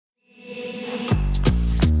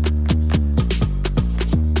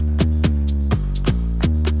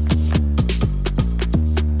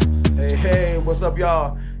What's up,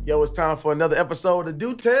 y'all? Yo, it's time for another episode of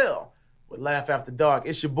Do Tell with Laugh After Dark.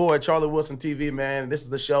 It's your boy, Charlie Wilson TV, man. This is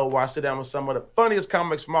the show where I sit down with some of the funniest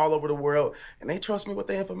comics from all over the world, and they trust me with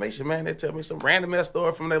their information, man. They tell me some random-ass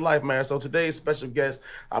story from their life, man. So today's special guest,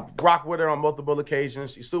 I rock with her on multiple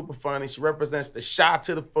occasions. She's super funny. She represents the Chi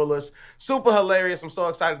to the fullest. Super hilarious. I'm so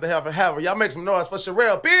excited to have her. Y'all make some noise for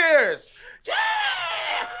Sherelle Pierce. Yeah!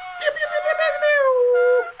 Pew, pew, pew, pew, pew,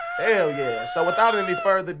 pew. Hell yeah. So without any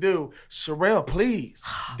further ado, Sherelle, please,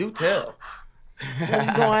 do tell.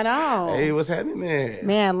 What's going on? Hey, what's happening there?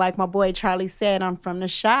 Man, like my boy Charlie said, I'm from the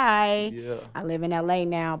Chi. Yeah. I live in LA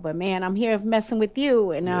now, but man, I'm here messing with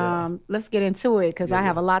you, and let's get into it because I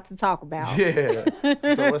have a lot to talk about. Yeah.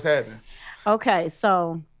 So what's happening? Okay,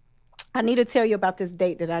 so I need to tell you about this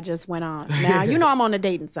date that I just went on. Now, you know I'm on the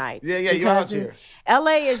dating sites. Yeah, you're out here.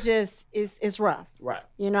 LA is just, it's rough. Right.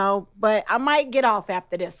 You know, but I might get off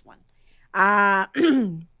after this one.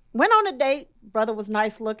 Went on a date. Brother was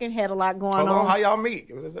nice looking, had a lot going on. How y'all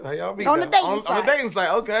meet? How y'all meet? On the dating site. On the dating site,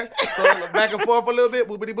 okay. So back and forth a little bit,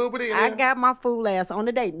 boopity boopity. I got my fool ass on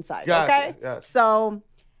the dating site, gotcha, okay? Gotcha. So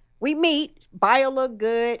we meet, bio look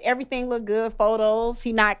good, everything look good, photos.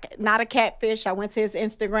 He not a catfish. I went to his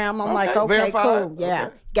Instagram. I'm like, okay, verified. cool. Yeah.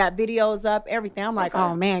 Okay. Got videos up, everything. I'm like,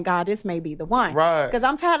 oh man, God, this may be the one. Right. Because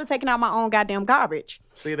I'm tired of taking out my own goddamn garbage.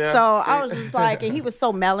 See that? So I was just like, and he was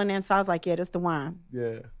so melanin, so I was like, yeah, this the one.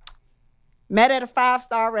 Yeah. Met at a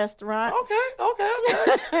 5-star restaurant.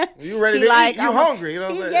 Okay. You ready to eat? You hungry? You know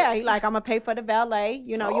what I'm saying? Yeah, he like, I'm going to pay for the valet.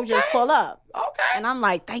 You know, you just pull up. Okay. And I'm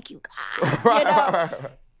like, thank you, God. Right.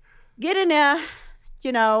 Get in there,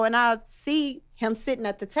 you know, and I see him sitting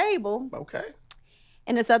at the table. Okay.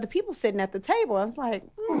 And there's other people sitting at the table. I was like,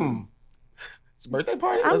 It's a birthday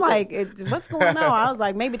party? I'm like, what's going on? I was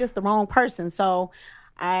like, maybe this the wrong person. So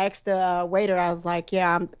I asked the waiter, I was like,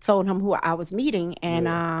 I told him who I was meeting.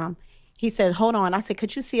 And he said, hold on. I said,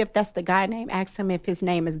 could you see if that's the guy name? Ask him if his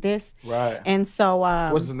name is this. Right. And so.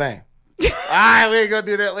 What's his name? All right, we ain't gonna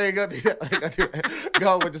do that.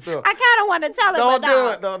 Go with the story. I kind of want to tell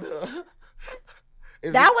him. Don't do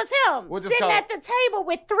it. That was him sitting at the table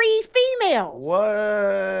with 3 females. What?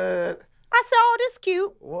 I said, oh, this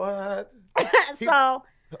cute. What? So.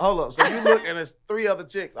 Hold up. So you look and there's 3 other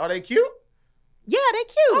chicks. Are they cute? Yeah, they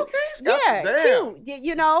cute. Okay, cute.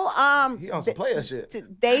 You know, he on some player shit.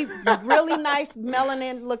 They really nice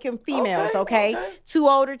melanin looking females. Okay, 2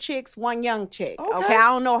 older chicks, 1 young chick. Okay, I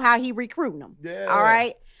don't know how he recruiting them. Yeah. All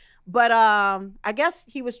right. But I guess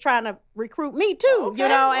he was trying to recruit me too, you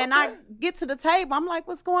know. And I get to the table, I'm like,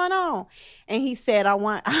 "What's going on?" And he said, I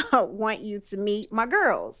want you to meet my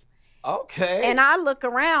girls." Okay. And I look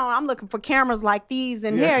around, I'm looking for cameras like these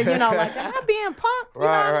in here, you know, like, am I being punked? You know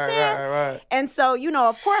what I'm saying? Right. And so, you know,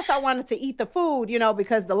 of course I wanted to eat the food, you know,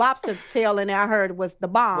 because the lobster tail in there I heard was the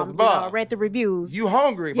bomb. You know, I read the reviews. You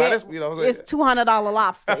hungry by this, you know what I'm saying? It's $200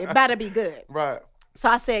 lobster. It better be good. Right. So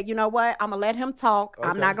I said, you know what? I'm going to let him talk.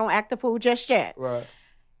 I'm not going to act the fool just yet. Right.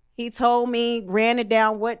 He told me, ran it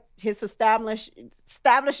down what his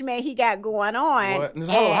establishment he got going on. What?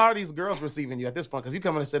 How are these girls receiving you at this point? Because you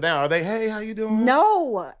come in and sit down. Are they, hey, how you doing?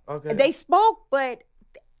 No. Okay. They spoke, but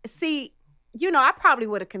see, you know, I probably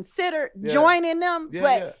would have considered joining them.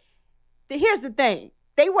 But here's the thing.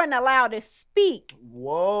 They weren't allowed to speak.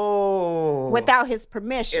 Whoa. Without his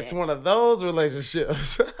permission. It's one of those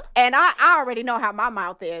relationships. And I already know how my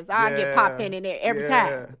mouth is. I get popped in there every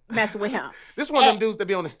time messing with him. This one of them dudes that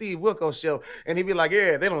be on the Steve Wilkos show, and he be like,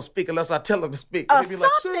 they don't speak unless I tell them to speak. And he be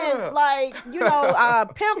something like, you know,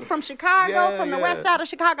 Pimp from Chicago, from the west side of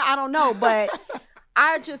Chicago. I don't know, but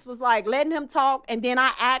I just was like letting him talk. And then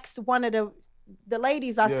I asked one of the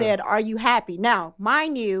ladies, I said, are you happy? Now,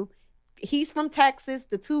 mind you, he's from Texas.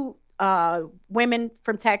 The 2 women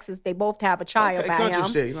from Texas, they both have a child by country him.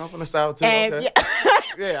 Shit, you know, from the South too. And,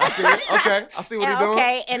 yeah, I see it. Okay, I see what he's doing.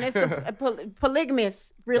 Okay, and it's a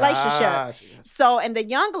polygamous relationship. Gotcha. So, and the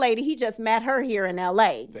young lady, he just met her here in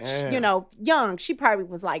LA. Damn. You know, young. She probably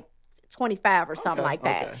was like 25 or something like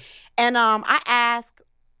that. Okay. And I asked,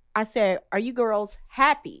 I said, are you girls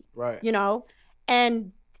happy? Right. You know,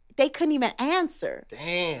 and they couldn't even answer.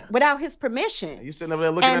 Damn. Without his permission. You sitting over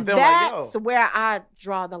there looking at them like, yo. That's where I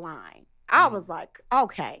draw the line. I was like,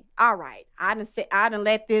 okay, all right. I didn't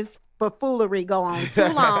let this buffoonery go on too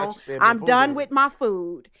long. I'm done with my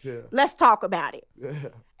food. Yeah. Let's talk about it. Yeah.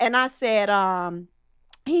 And I said,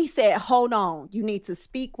 he said, hold on. You need to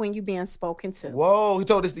speak when you're being spoken to. Whoa, he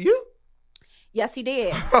told this to you? Yes, he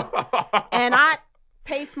did. And I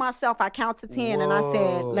paced myself. I counted to 10 and I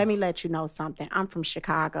said, let me let you know something. I'm from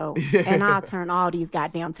Chicago and I'll turn all these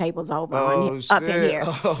goddamn tables over up in here.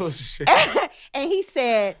 Oh, shit. And he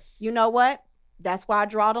said, you know what? That's why I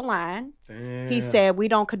draw the line. Damn. He said, we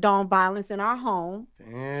don't condone violence in our home.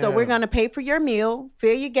 Damn. So we're going to pay for your meal,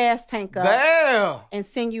 fill your gas tank up, Damn. and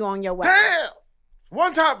send you on your way. Damn.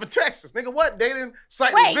 One time for Texas. Nigga, what dating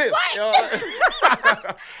site Wait, exists? what? You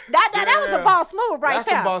know? that was a boss move right That's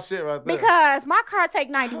there. some boss shit right there. Because my car take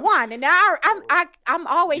 91, and now I'm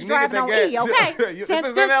always You driving on E, okay? This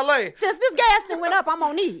is in LA. Since this gas thing went up, I'm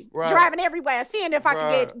on E, Right. driving everywhere, seeing if I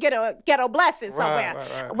can get a ghetto blessing somewhere.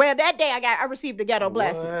 Right. Well, that day I received a ghetto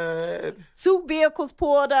blessing. What? 2 vehicles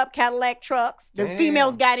pulled up, Cadillac trucks. The Damn.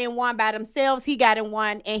 females got in one by themselves. He got in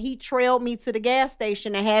one, and he trailed me to the gas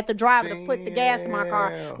station and had the driver to put the gas in my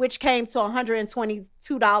car, Damn. which came to $122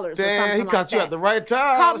 or something Damn, he like caught you that. at the right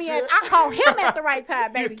time. Caught me I caught him at the right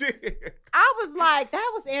time, You baby. did. I was like,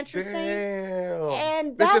 that was interesting. Damn.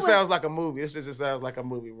 And this that just was- sounds like a movie. This just sounds like a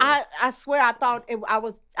movie. Bro. I swear I thought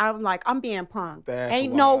I'm like, I'm being punked. That's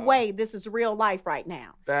Ain't no wild. way this is real life right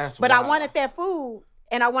now. That's But I wild. wanted that food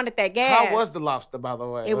and I wanted that gas. How was the lobster, by the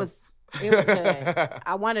way? It was good.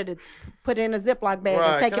 I wanted to put it in a Ziploc bag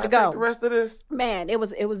and take Can it to I go. take the rest of this? Man, it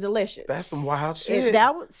was delicious. That's some wild shit.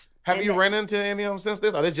 That was. Have and you ran into any of them since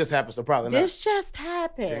this? Oh, this just happened, so probably This just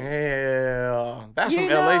happened. not. Damn. That's You some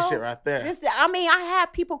LA know, shit right there. I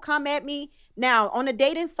have people come at me now on the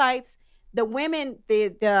dating sites. The women,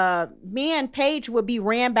 the men page would be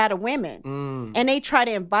ran by the women, and they try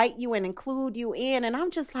to invite you and include you in, and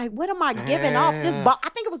I'm just like, what am I giving off? This I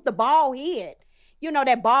think it was the bald head. You know,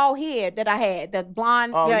 that bald head that I had, the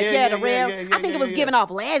blonde, the red. I think it was giving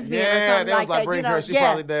off lesbian or something like that. Bring you know? her. She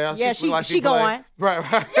probably down. Yeah, She, like she going.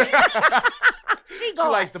 Right. She She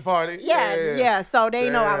going. likes to party. Yeah. So they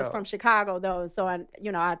know I was Damn. from Chicago though. So I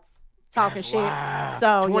talking That's shit. wild.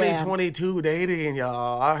 So 2022 dating,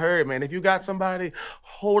 y'all. I heard, man. If you got somebody,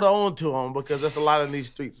 hold on to them because there's a lot in these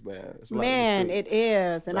streets, man. There's a lot in these streets. It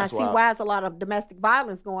is, and That's I see wild. why there's a lot of domestic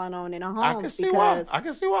violence going on in our I homes can see because why. I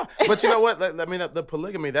can see why. But you know what? I mean, the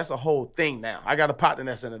polygamy, that's a whole thing now. I got a partner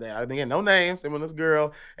that's into that. Again, no names. And when this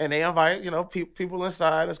girl, and they invite, people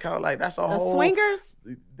inside. It's kind of like, that's a whole. swingers.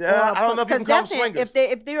 Yeah, I don't know if you can call them swingers.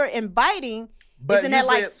 If they're inviting, But isn't that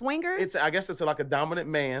like usually swingers? I guess it's like a dominant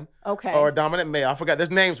man. Okay. Or a dominant male. I forgot. There's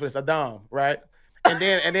names for this. A dom, right? And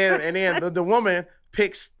then the woman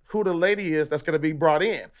picks who the lady is that's gonna be brought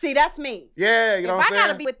in. See, that's me. Yeah, you know If what I'm I saying?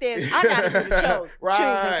 gotta be with this, I gotta be the chosen.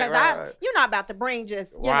 Right, Because right. you're not about to bring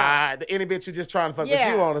just, you know. Right. Any bitch you just trying to fuck with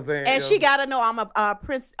Yeah. you on the thing. And she gotta know I'm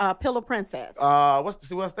a pillow princess.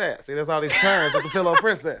 What's that? See, there's all these terms with the pillow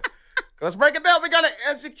princess. Let's break it down. We gotta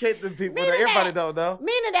educate the people. Meaning Everybody that- don't know.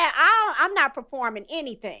 Meaning that I'm not performing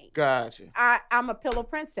anything. Gotcha. I'm a pillow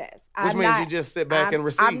princess. Which means you just sit back and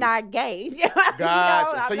receive. I'm not gay. Gotcha.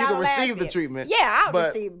 So I'm you not can a receive the lesbian. treatment. Yeah, I'll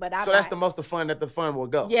receive, but I'm so that's not. the most of fun that the fun will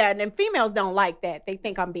go. Yeah, and then females don't like that. They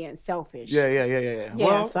think I'm being selfish. Yeah. Yeah,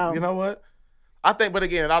 Well, so- you know what? I think, but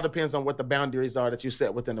again, it all depends on what the boundaries are that you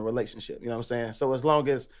set within the relationship. You know what I'm saying? So as long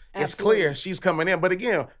as it's Absolutely. clear, she's coming in. But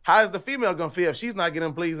again, how is the female gonna feel if she's not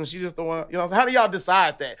getting pleased and she's just the one? You know, so how do y'all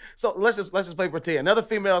decide that? So let's just play pretend. Another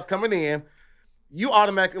female's coming in. You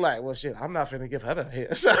automatically like, well, shit, I'm not finna give her the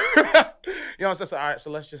hit. So, you know what I'm saying? So, all right, so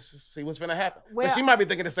let's just see what's finna happen. Well, but she might be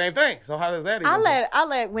thinking the same thing. So how does that even I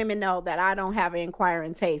let women know that I don't have an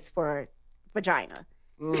inquiring taste for vagina.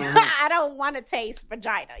 Mhm. I don't want to taste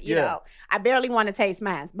vagina. You Yeah. know, I barely want to taste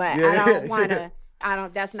mine, but Yeah, I don't want yeah. to. I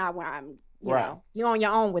don't. That's not where I'm. You Right. know, you're on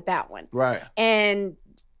your own with that one. Right. And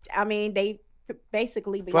I mean, they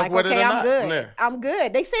basically be Fuck like, with it okay, or I'm not from good. there. I'm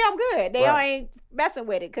good. They say I'm good. They Right. ain't messing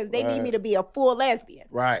with it because they need Right. me to be a full lesbian.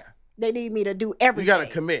 Right. They need me to do everything. You gotta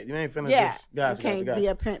commit. You ain't finna Yeah, just gotcha, you can't gotcha. be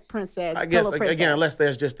a princess. I guess pillow princess. again, unless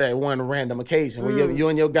there's just that one random occasion where Mm. you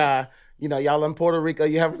and your guy, y'all in Puerto Rico,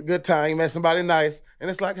 you having a good time, you met somebody nice, and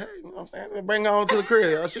it's like, hey, you know what I'm saying? Bring her on to the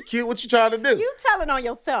crib. Oh, she cute. What you trying to do? You telling on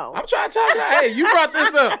yourself. I'm trying to tell you, hey, you brought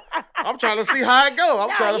this up. I'm trying to see how it go. I'm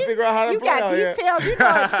Nah, trying to figure out how to You play got out here. details. You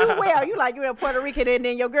know it too well. You like you're in Puerto Rico and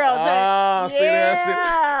then your girl said, Oh, see that?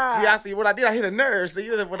 yeah. See, I see what I did. I hit a nerve. See,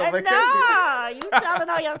 you with a vacation. No, you telling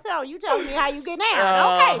on yourself. You telling me how you get down.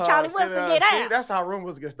 Okay, Uh-huh. Charlie See Wilson that? get See, down. that's how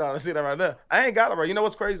rumors get started. See that right there. I ain't got it right. You know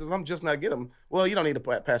what's crazy is I'm just not getting them. Well, you don't need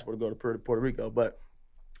a passport to go to Puerto Rico, but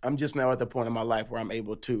I'm just now at the point in my life where I'm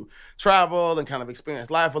able to travel and kind of experience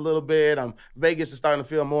life a little bit. Vegas is starting to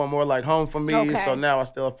feel more and more like home for me. Okay. So now I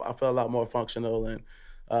feel a lot more functional and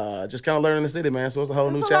just kind of learning the city, man. So it's a whole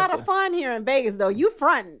new It's a chapter. lot of fun here in Vegas, though. You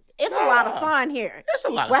fronting. It's a lot of fun here. It's a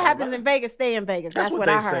lot of What fun, happens right? in Vegas, stay in Vegas. That's what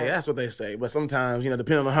they I say. heard. That's what they say. But sometimes,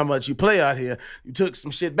 depending on how much you play out here, you took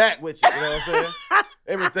some shit back with you. You know what I'm saying?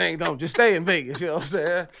 everything don't just stay in Vegas. You know what I'm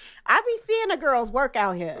saying? I be seeing the girls work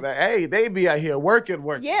out here. Like, hey, they be out here working.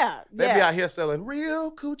 Yeah. They be out here selling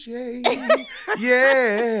real coochie.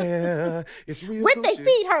 Yeah. It's real With coochie. their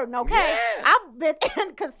feet hurting, okay? Yeah. I've been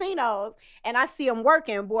in casinos and I see them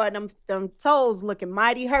working. Boy, them toes looking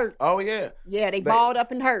mighty hurt. Oh, yeah. Yeah, they balled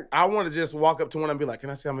up and hurt. I want to just walk up to one and be like, can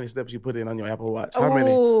I see how many steps you put in on your Apple Watch? How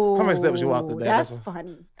many steps you walked today? That's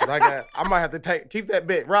funny. I might have to keep that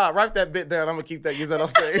bit. Rob, write that bit down. I'm going to keep that, use that on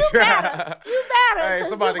stage. You better. Hey,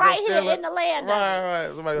 somebody right go steal here it. in the land.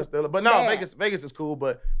 Right. Somebody go steal it. But no, Yeah. Vegas is cool,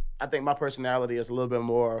 but I think my personality is a little bit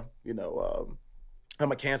more,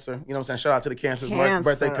 I'm a Cancer. You know what I'm saying? Shout out to the Cancers. My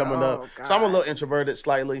birthday coming up. God. So I'm a little introverted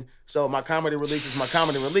slightly. So my comedy release is my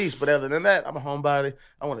comedy release. But other than that, I'm a homebody.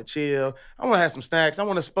 I want to chill. I want to have some snacks. I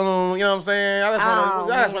want to spoon. You know what I'm saying?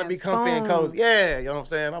 I just want to be comfy and cozy. Yeah, you know what I'm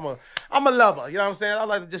saying? I'm a lover. You know what I'm saying? I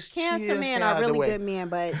like to just Cancer chill, men stay are out the really way. good men,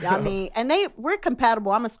 but I mean, and we're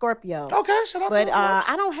compatible. I'm a Scorpio. Okay, shout out to But the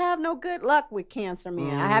I don't have no good luck with Cancer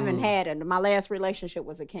men. I haven't had it. My last relationship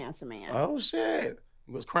was a Cancer man. Oh, shit.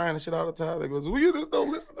 He was crying and shit all the time. He goes, well, you just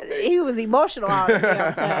don't listen to me. He was emotional all the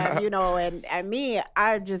damn time, and me,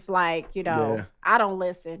 I just like, Yeah. I don't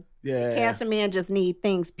listen. Yeah. Cancer men just need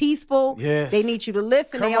things peaceful. Yes. They need you to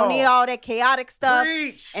listen. Come They don't need on. all that chaotic stuff.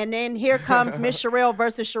 Preach. And then here comes Miss Sherelle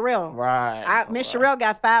versus Sherelle. Right. Miss Sherelle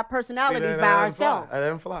got 5 personalities by herself. That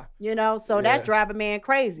didn't fly. So Yeah. that drive a man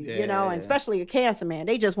crazy, Yeah. and especially a Cancer man.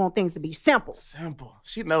 They just want things to be simple. Simple.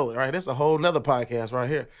 She knows it, right? This is a whole nother podcast right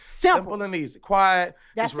here. Simple. and easy. Quiet.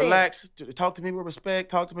 That's just relax. Talk to me with respect.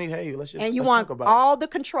 Talk to me. Hey, let's And you let's want talk about all the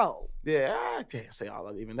control. it. Yeah, I can't say all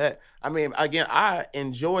of even that. I mean, again, I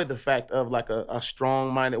enjoy the fact of like a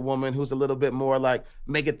strong-minded woman who's a little bit more like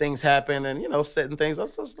making things happen and, setting things up.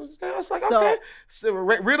 It's like, So- okay, so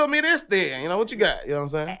riddle me this then. What you got? You know what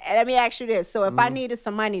I'm saying? Let me ask you this. So if I needed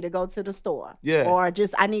some money to go to the store, Yeah. or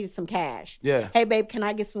just I needed some cash. Yeah. Hey, babe, can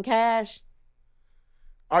I get some cash?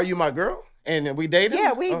 Are you my girl? And we dating?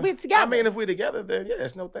 Yeah, we together. I mean, if we together, then yeah,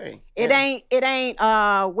 it's no thing. It ain't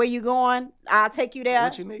where you going? I'll take you there.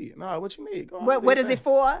 What you need? No, what you need? Go on, do What your is thing. it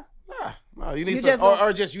for? No, you need You some, just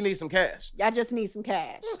or just you need some cash. I just need some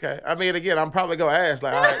cash. Okay. I mean, again, I'm probably gonna ask,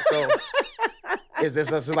 like, all right, so is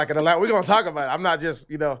this like an allowance? We're gonna talk about it. I'm not just,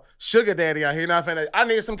 sugar daddy out here. Not finna, I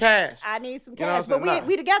need some cash. I need some You know what cash. I'm But saying? Nah.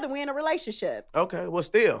 we together, we in a relationship. Okay, well,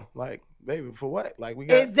 still, like, baby, for what? Like, we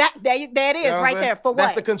got. Is that there it you know is what I'm right saying? there. For what?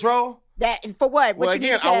 That's the control. That for what? What Well, you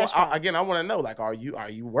again, need the cash for? I want to know, like, are you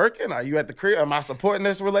working? Are you at the crib? Am I supporting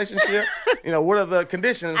this relationship? What are the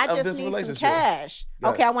conditions I of just this need relationship? some cash.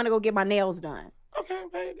 Yes. Okay, I want to go get my nails done. Okay,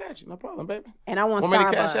 baby, got you. No problem, baby. And I want Want me to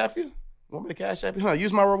Starbucks. cash app you? Want me to cash app you? Huh,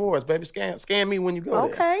 use my rewards, baby. Scan me when you go there.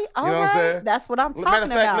 Okay, all You know what I'm right. saying? That's what I'm talking Matter of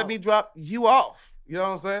fact, about. let me drop you off. You know what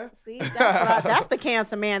I'm saying? See, that's the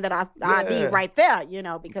Cancer man that I Yeah. need right there,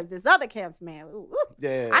 because this other Cancer man,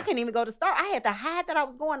 Yeah. I couldn't even go to Starbucks. I had to hide that I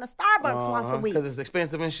was going to Starbucks once a week. Because it's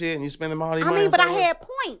expensive and shit, and you spending all these I money. mean, but I and stuff. had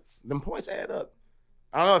points. Them points add up.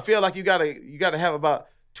 I don't know. I feel like you gotta have about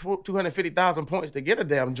 250,000 points to get a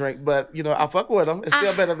damn drink, but I fuck with them. It's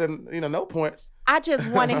still better than no points. I just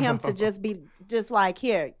wanted him to just be just like,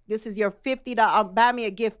 here, this is your $50. Buy me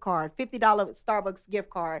a gift card, $50 Starbucks gift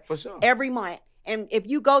card For sure. every month. And if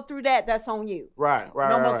you go through that, that's on you. Right.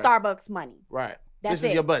 No more Starbucks money. Right. That's This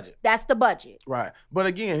is it. your budget. That's the budget. Right. But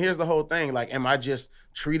again, here's the whole thing. Like, am I just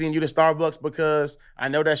treating you to Starbucks because I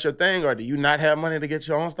know that's your thing? Or do you not have money to get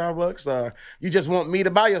your own Starbucks? Or you just want me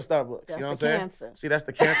to buy your Starbucks? That's you know what I'm the saying? cancer. See, that's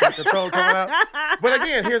the cancer control coming out. But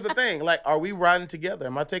again, here's the thing. Like, are we riding together?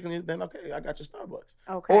 Am I taking you? Then, okay, I got your Starbucks.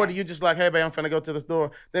 Okay. Or do you just like, hey, babe, I'm finna go to the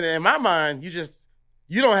store. Then in my mind,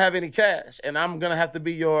 you don't have any cash. And I'm going to have to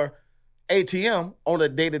be your ATM on a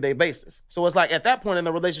day-to-day basis. So it's like at that point in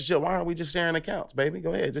the relationship, why aren't we just sharing accounts, baby?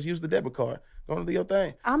 Go ahead. Just use the debit card. Go and do your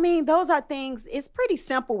thing. I mean, those are things, it's pretty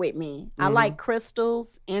simple with me. I like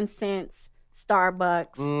crystals, incense,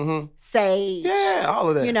 Starbucks, sage. Yeah, all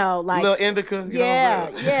of that. Like little indica. You know what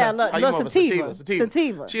I'm saying? yeah, How you little more of a sativa.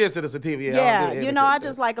 sativa. Cheers to the sativa. Yeah, I Yeah, don't do the indica. I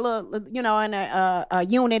just like a little, and a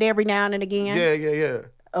unit every now and again. Yeah.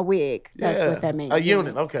 A wig. That's Yeah. what that means. A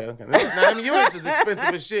unit. Okay. Now, them units is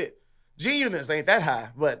expensive as shit. G units ain't that high,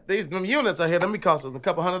 but them units out here, them be cost us a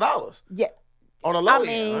couple $100 Yeah. on a low I end.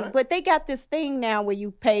 mean, Right? but they got this thing now where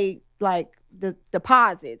you pay like the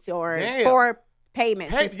deposits or Damn. 4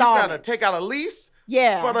 payments. Hey, you installments. gotta take out a lease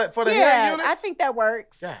Yeah. for the yeah, hair units. I think that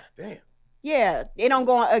works. God damn. Yeah. It don't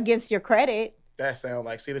go against your credit. That sound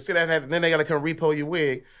like see that then they gotta come repo your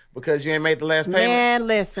wig because you ain't made the last payment. Man,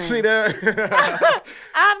 listen. See that?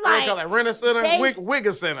 I'm They call like, it Rent a Center, they-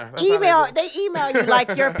 Wigger Center. That's how they do it. they email you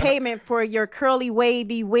like your payment for your curly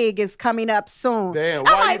wavy wig is coming up soon. Damn, I'm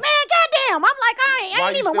why like, you- man, damn. I'm like, I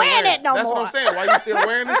ain't even wearing it no more. That's what I'm saying. Why you still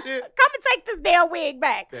wearing this shit? Come and take this damn wig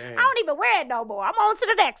back. Damn. I don't even wear it no more. I'm on to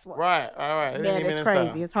the next one. Right. All right. Man, it's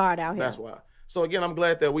crazy. It's hard out here. That's why. So again, I'm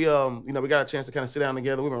glad that we we got a chance to kind of sit down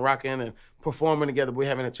together. We've been rocking and performing together. We're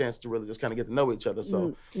having a chance to really just kind of get to know each other.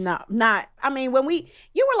 So I mean,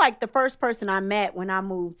 you were like the first person I met when I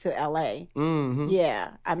moved to LA. Mm-hmm.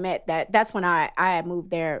 Yeah, I met that. That's when I had moved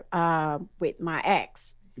there with my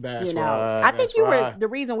ex. That's right. I think you were the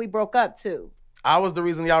reason we broke up too. I was the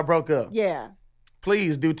reason y'all broke up. Yeah.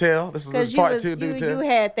 Please do tell. This is part 2. Do tell. You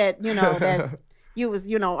had that, that. You was,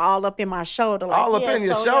 all up in my shoulder. Like, all up in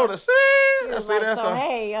your shoulder. See? That's like, that's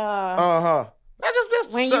hey, that's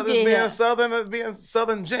just being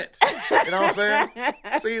southern gent. You know what I'm saying?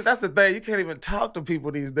 See, that's the thing. You can't even talk to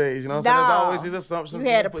people these days. You know what I'm saying? There's always these assumptions. You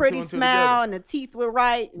had a pretty smile and the teeth were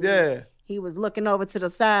right. Yeah. He was looking over to the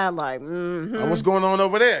side like, what's going on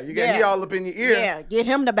over there? You got he all up in your ear. Yeah, get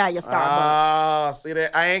him to buy your Starbucks. See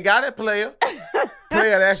that? I ain't got it, player.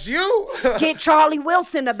 Player, that's you. Get Charlie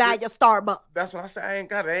Wilson to buy your Starbucks. That's what I said. I ain't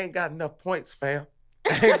got it. I ain't got enough points, fam.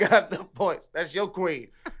 I ain't got enough points. That's your queen.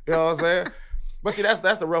 You know what I'm saying? But see,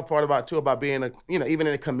 that's the rough part about being even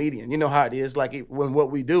a comedian. You know how it is. Like when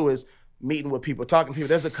what we do is meeting with people, talking to people.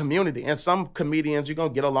 There's a community. And some comedians you're going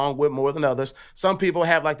to get along with more than others. Some people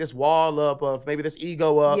have like this wall up of maybe this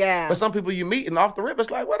ego up. Yeah. But some people you meet and off the rip,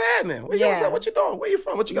 it's like, what happening? What you doing? Where you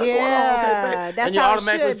from? What you got going on? Okay, babe. That's and you how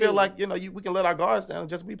automatically it feel be. like, we can let our guards down and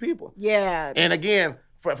just be people. Yeah. And again,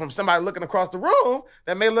 from somebody looking across the room,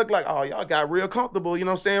 that may look like, oh, y'all got real comfortable, you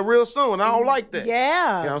know what I'm saying, real soon. I don't like that.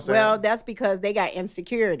 Yeah. You know what I'm saying? Well, that's because they got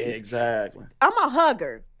insecurities. Exactly. I'm a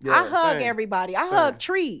hugger. Yeah, I hug same. everybody. I Same. hug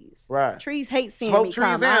trees. Right. Trees hate seeing Smoke me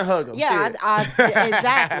trees come. and hug them. Yeah, Shit.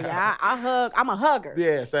 exactly. I hug. I'm a hugger.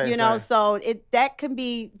 Yeah, same. Same. Same. So that can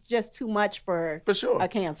be just too much for sure. a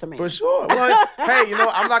cancer man. For sure. Well, hey,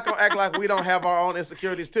 I'm not gonna act like we don't have our own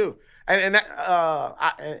insecurities too. And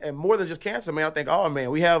more than just cancer, man, I think,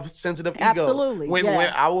 we have sensitive egos. Absolutely. When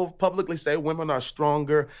I will publicly say women are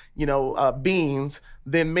stronger, beings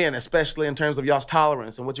than men, especially in terms of y'all's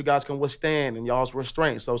tolerance and what you guys can withstand and y'all's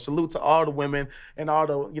restraint. So salute to all the women and all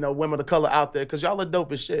the, women of color out there, because y'all are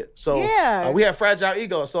dope as shit. So we have fragile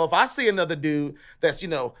egos. So if I see another dude that's,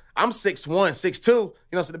 I'm 6'1", 6'2", so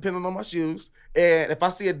depending on my shoes. And if I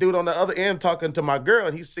see a dude on the other end talking to my girl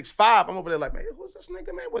and he's 6'5", I'm over there like, man, who's this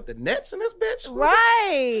nigga, man, with the nets in this bitch? Who's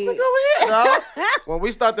this nigga over here, dog? When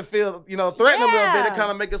we start to feel, threatened a little bit, it kind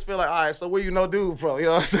of make us feel like, all right, so where dude from? You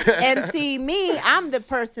know what I'm saying? And see, me, I'm the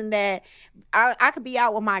person that I could be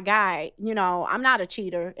out with my guy. I'm not a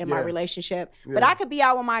cheater in my relationship, but I could be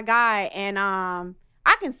out with my guy and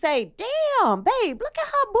I can say, damn, babe, look at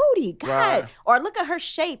her booty. God. Right. Or look at her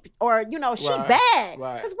shape. Or, she bad.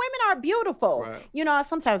 Because women are beautiful. Right.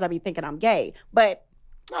 Sometimes I be thinking I'm gay. But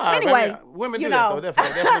anyway, women do that, though.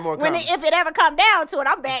 Definitely more common. If it ever come down to it,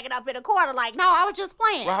 I'm backing up in a corner like, no, I was just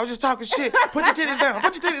playing. Well, I was just talking shit. Put your titties down.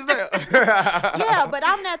 Put your titties down. Yeah, but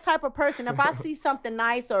I'm that type of person. If I see something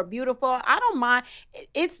nice or beautiful, I don't mind.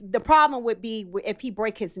 It's the problem would be if he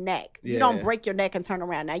break his neck. You don't break your neck and turn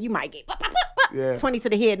around. Now you might get 20 to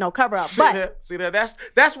the head, no cover up. See that?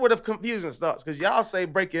 That's where the confusion starts, because y'all say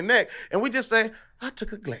break your neck, and we just say, I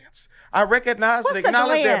took a glance. I recognize and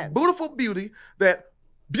acknowledge that beautiful beauty, that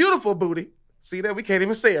beautiful booty. See that? We can't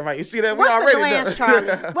even say it right. You see that? What's we already a glance, done.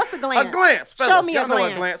 Charlie? What's a glance? A glance, fellas. Show me y'all a know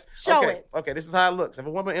glance. A glance. Show it. Okay, this is how it looks. If a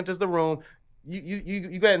woman enters the room,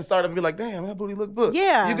 you go ahead and start and be like, damn, that booty look good.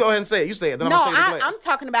 Yeah. You go ahead and say it. You say it. Then I'm gonna show you the glance. I'm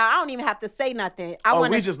talking about, I don't even have to say nothing.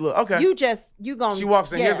 We just look. Okay. You gonna. She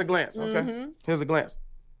walks in. Here's a glance. Okay. Mm-hmm. Here's a glance.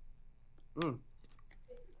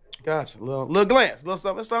 Gotcha. Little glance.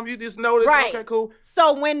 Little something you just notice. Right. Okay, cool.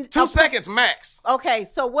 So when 2 seconds max. Okay,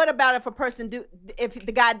 so what about if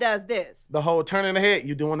the guy does this? The whole turning the head,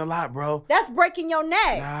 you doing a lot, bro. That's breaking your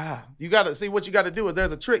neck. Nah. You gotta see what you gotta do is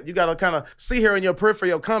there's a trick. You gotta kind of see her in your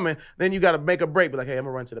peripheral coming, then you gotta make a break. Be like, hey, I'm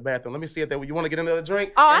gonna run to the bathroom. Let me see if you wanna get another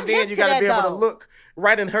drink. And then you gotta be able to look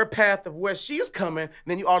right in her path of where she's coming, and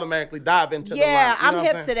then you automatically dive into the line. Yeah, I'm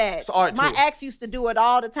hip to that. It's art My ex used to do it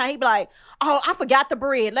all the time. He'd be like, oh, I forgot the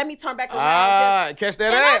bread. Let me turn back around. Catch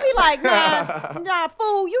that and ass. I'd be like, man, nah,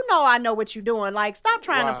 fool, I know what you're doing. Like, stop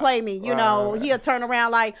trying to play me. He'll turn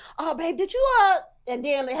around like, oh, babe, did you and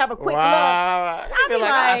then they have a quick look. I'd be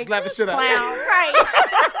like, slap the shit out. Right.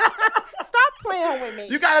 Stop playing with me.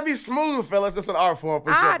 You gotta be smooth, fellas. It's an art form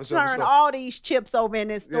for sure. I turn all these chips over in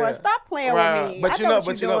this store. Stop playing with me. But you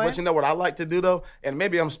know what I like to do though, and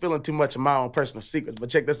maybe I'm spilling too much of my own personal secrets. But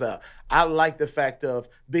check this out. I like the fact of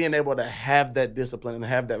being able to have that discipline and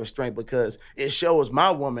have that restraint because it shows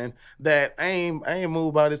my woman that I ain't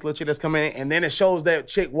moved by this little chick that's coming in, and then it shows that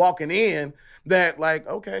chick walking in that like,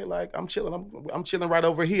 okay, like I'm chilling. I'm chilling right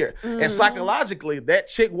over here. Mm-hmm. And psychologically, that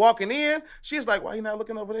chick walking in, she's like, why you not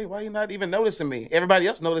looking over there? Why you not even noticing me? Everybody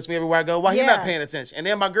else notice me everywhere I go. Why you not paying attention? And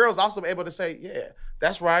then my girl's also able to say, yeah,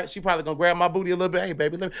 that's right. She probably gonna grab my booty a little bit. Hey,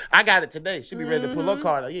 baby, I got it today. She be ready to pull her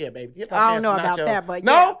card. Like, yeah, baby. Get my I don't know about that, but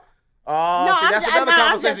no. Yeah. Oh, no, see, that's another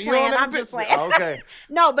conversation. You don't I'm just playing. Okay.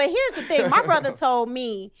 No, but here's the thing. My brother told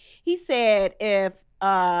me, he said if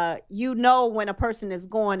you know when a person is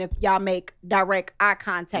going if y'all make direct eye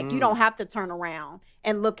contact. You don't have to turn around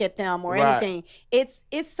and look at them or anything. It's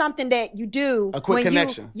something that you do. A quick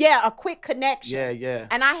connection. A quick connection. Yeah.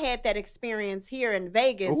 And I had that experience here in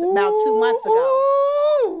Vegas about 2 months ago.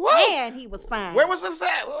 Man, he was fine. Where was this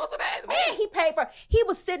at? Where was it at? Man, he paid for. He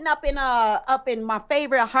was sitting up in my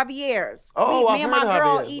favorite Javier's. Oh, me and my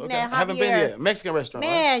girl eating at Javier's. I haven't been yet. Mexican restaurant.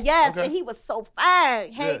 Man, yes, and he was so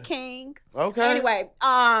fine. Hey, King. Okay. Anyway,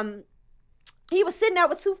 he was sitting there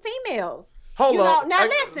with 2 females. Hold on. Now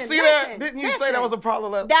listen. See that? Didn't you say that was a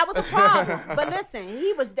problem? That was a problem. But listen,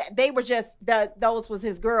 they were just those was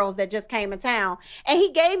his girls that just came in town, and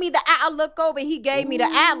he gave me the eye. I look over, he gave me the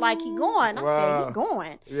eye like he going. I said he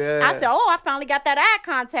going. Yeah. I said, oh, I finally got that eye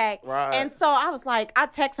contact. Right. And so I was like, I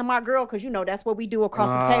texted my girl because that's what we do across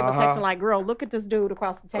the table. Texting like, girl, look at this dude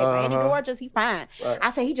across the table. Ain't he gorgeous? He fine. Right.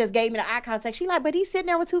 I said he just gave me the eye contact. She like, but he's sitting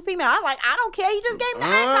there with 2 females. I'm like, I don't care. He just gave me the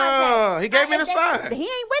eye contact. He gave me the sign. He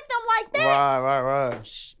ain't with them like that.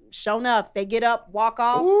 Right. Sure enough, they get up, walk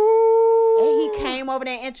off, and he came over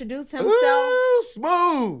there and introduced himself. Ooh,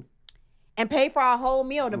 smooth. And paid for our whole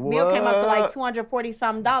meal. The meal came up to like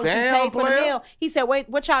 $240-something. Damn, he paid for the meal. He said, wait,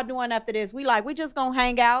 what y'all doing after this? We just gonna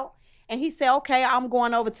hang out. And he said, okay, I'm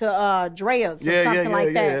going over to Drea's or something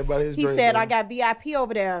like that. He said, I got VIP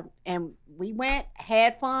over there. And we went,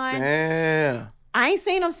 had fun. Damn. I ain't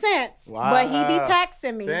seen him since, but he be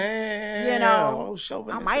texting me. Damn. You know,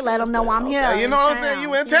 I might let him know I'm here. Okay. You know what I'm saying?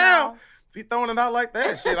 You in town. Be throwing it out like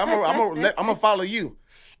that. Shit, I'm gonna follow you.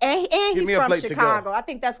 And he's from Chicago. I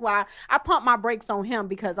think that's why I pump my brakes on him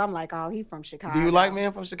because I'm like, oh, he's from Chicago. Do you like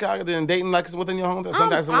men from Chicago? Then dating like it's within your hometown?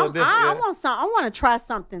 Sometimes a little different. I want to try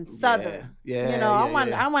something southern. Yeah. You know,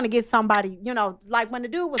 I want to get somebody. You know, like when the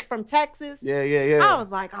dude was from Texas. Yeah. I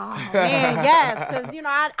was like, oh man, yes, because you know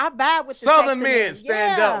I vibe with the Southern Texas men.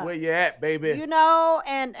 Stand up where you at, baby. You know,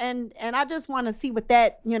 and I just want to see what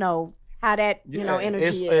that how that energy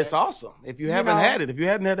is. It's awesome. If you haven't had it, if you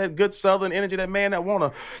hadn't had that good Southern energy, that man that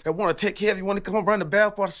wanna take care of you, want to come and run the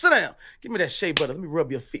bath water, sit down, give me that shea butter, let me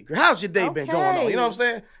rub your feet. How's your day been going on? You know what I'm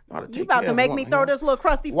saying? You about to make me throw this little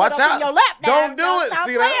crusty foot Watch up out. in your lap. Don't do it. Stop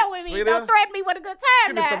See playing that? with me. See Don't that? threaten me with a good time.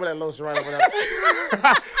 Give me some of that lotion right over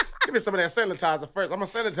there. Give me some of that sanitizer first. I'm gonna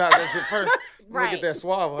sanitize that shit first. Right. Get that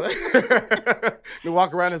swab on it. You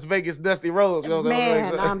walk around this Vegas dusty roads. You know what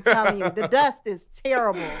Man, I'm telling you, the dust is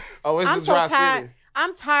terrible. Oh, it's a dry city.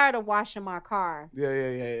 I'm tired of washing my car.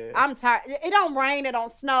 Yeah. I'm tired. It don't rain. It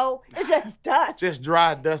don't snow. It's just dust. Just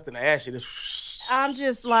dry dust and ashy. I'm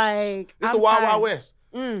just like. It's the Wild Wild West.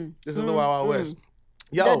 This is the Wild Wild West.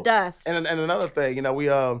 Yo, the dust. And another thing,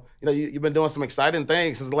 you've been doing some exciting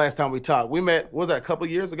things since the last time we talked. We met, what was that, a couple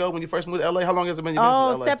of years ago when you first moved to LA? How long has it been you've been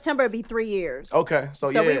to LA? September would be 3 years. Okay, so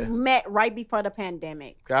we met right before the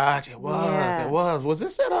pandemic. Gotcha, it was. Was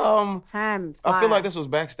this at time? I feel like this was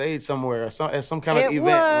backstage somewhere, at some kind of event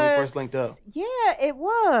when we first linked up. Yeah, it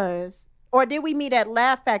was. Or did we meet at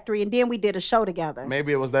Laugh Factory and then we did a show together?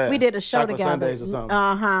 Maybe it was that. We did a show Chocolate together. Sundays or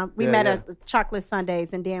something. We met at the Chocolate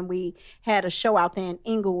Sundays and then we had a show out there in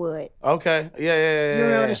Inglewood. Okay. Yeah. You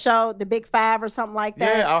remember the show, the Big Five or something like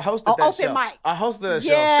that? Yeah, I hosted that show. Open mic. I hosted that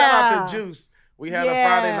show. Shout out to Juice. We had a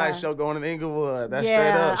Friday night show going in Inglewood. That's straight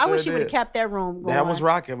up. I wish you would have kept that room going. That was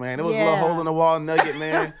rocking, man. It was a little hole in the wall nugget,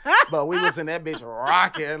 man. But we was in that bitch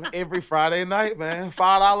rocking every Friday night, man.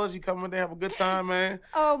 $5, you come in there, have a good time, man.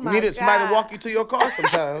 Oh my God. You needed somebody to walk you to your car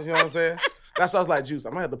sometimes, you know what I'm saying? That's why I was like, Juice,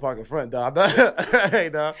 I'm gonna have to park in front, dog. Hey,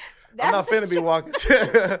 dog. I'm not finna be walking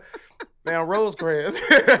down Rosecrans.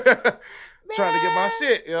 Trying to get my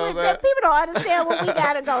shit, you know what I'm saying? People don't understand what we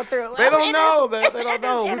gotta go through. They don't know, man. They don't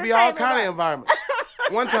know. We be all kind of environments.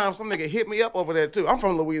 One time, some nigga hit me up over there, too. I'm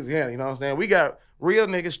from Louisiana, you know what I'm saying? We got real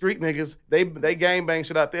niggas, street niggas. They gang bang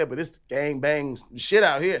shit out there, but it's gang bang shit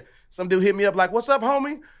out here. Some dude hit me up like, what's up,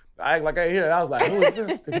 homie? I act like I ain't hear it. I was like, who is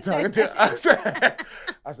this nigga talking to?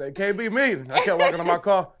 I said, can't be me. I kept walking to my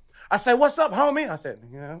car. I said, what's up, homie? I said,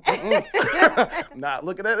 not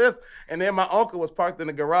looking at this. And then my uncle was parked in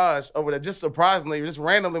the garage over there, just surprisingly, just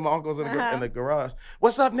randomly, my uncle was in the garage.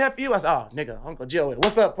 What's up, nephew? I said, oh, nigga, Uncle Joey.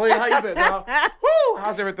 What's up, player? How you been, dog? Woo,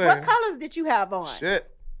 how's everything? What colors did you have on? Shit.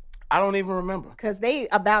 I don't even remember. Because they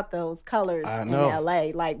about those colors in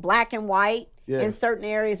LA, like black and white in certain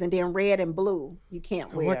areas, and then red and blue. You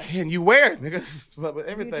can't wear. What can you wear, nigga?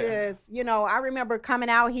 Everything. You just, I remember coming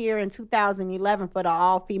out here in 2011 for the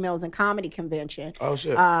All Females in Comedy Convention. Oh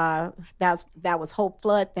shit. That was Hope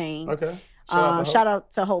Flood thing. Okay. Shout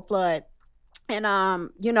out to Hope Flood.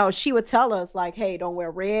 And she would tell us like, hey, don't wear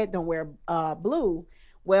red, don't wear blue.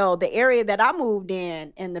 Well, the area that I moved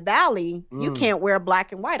in the Valley, you can't wear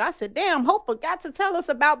black and white. I said, damn, Hope forgot to tell us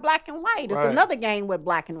about black and white. It's another game with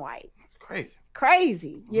black and white.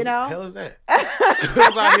 Crazy, What the hell is that? I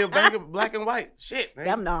was out here banging black and white. Shit, man.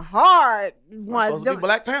 Them the hard ones. Supposed to be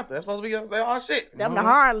Black Panther. That's supposed to be oh shit. Them the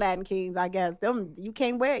hard Latin Kings, I guess. Them you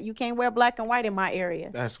can't wear black and white in my area.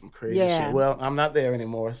 That's some crazy shit. Well, I'm not there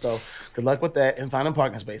anymore, so good luck with that and finding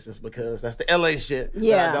parking spaces because that's the LA shit.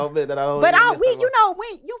 Yeah, that I don't. But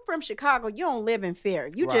when you're from Chicago, you don't live in fear.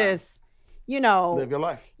 You just. Live your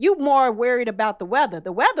life. You more worried about the weather.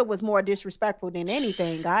 The weather was more disrespectful than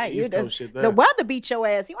anything, guy. The weather beat your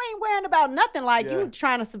ass. You ain't worrying about nothing like you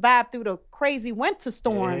trying to survive through the crazy winter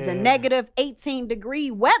storms and negative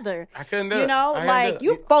 18-degree weather. I couldn't do it.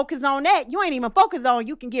 You focus on that. You ain't even focus on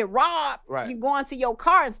you can get robbed. Right. You go into your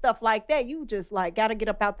car and stuff like that. You just like got to get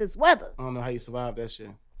up out this weather. I don't know how you survive that shit.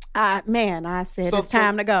 I said it's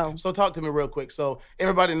time to go. So talk to me real quick. So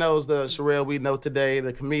everybody knows the Sherelle we know today,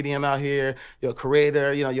 the comedian out here, you're a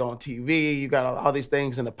creator, you're on TV, you got all these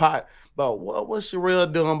things in the pot. But what was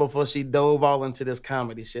Sherelle doing before she dove all into this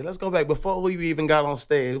comedy shit? Let's go back before we even got on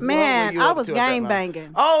stage. Man, I was gang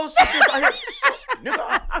banging. Oh, shit, out here.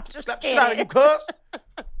 Nigga, slap the shit out of you, cuz.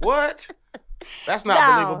 What? That's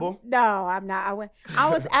not believable. No, I'm not. I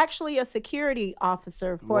was actually a security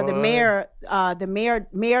officer for the mayor.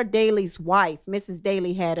 Mayor Daley's wife, Mrs.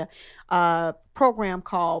 Daley, had a program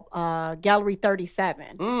called Gallery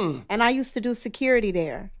 37, and I used to do security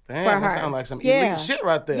there. Damn, for her. That sounds like some elite shit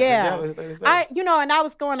right there. Yeah, Gallery 37. And I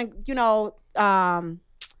was going to,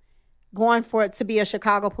 going for it to be a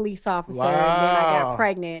Chicago police officer, and then I got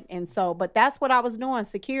pregnant, and so. But that's what I was doing,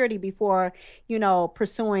 security, before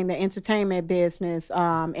pursuing the entertainment business.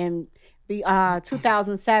 And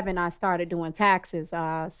 2007, I started doing taxes.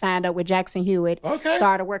 Signed up with Jackson Hewitt. Okay.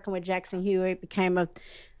 Started working with Jackson Hewitt. Became a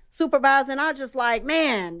supervisor, and I just like,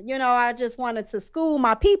 man, I just wanted to school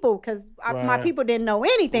my people because my people didn't know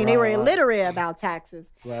anything. They were illiterate about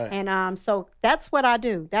taxes. Right. And so that's what I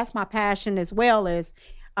do. That's my passion, as well as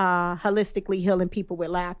holistically healing people with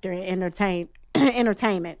laughter and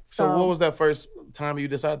entertainment. So what was that first time you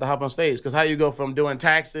decided to hop on stage? Because how you go from doing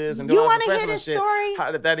taxes and doing all want to professional hear this shit? Story?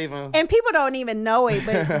 How did that even? And people don't even know it,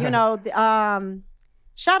 but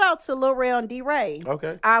shout out to Lil Ray and D Ray.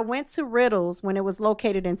 Okay. I went to Riddles when it was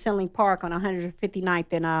located in Tinley Park on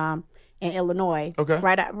 159th in Illinois. Okay.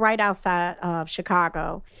 Right outside of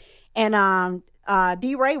Chicago, and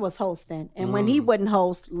D Ray was hosting, and when he wouldn't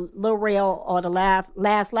host, Lil Ray or the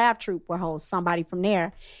Last Laugh Troupe would host, somebody from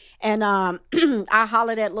there. And I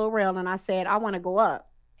hollered at Lil Ray and I said, I want to go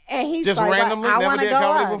up. And he's just like, randomly, I want to go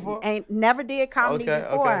up. Before? Ain't never did comedy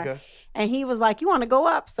before. Okay. And he was like, you want to go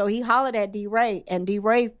up? So he hollered at D Ray, and D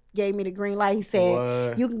Ray gave me the green light. He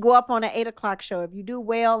said, you can go up on the 8 o'clock show. If you do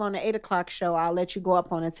well on the 8 o'clock show, I'll let you go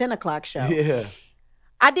up on the 10 o'clock show. Yeah.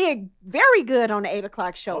 I did very good on the 8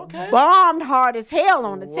 o'clock show. Okay. Bombed hard as hell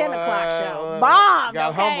on the 10 o'clock show. Bombed.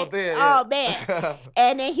 Got humbled there. Oh, man.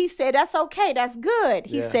 And then he said, that's okay. That's good.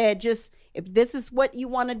 He said, just, if this is what you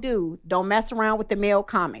want to do, don't mess around with the male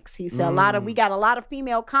comics. He said, we got a lot of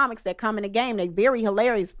female comics that come in the game. They very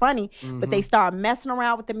hilarious, funny, but they start messing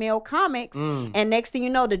around with the male comics. And next thing you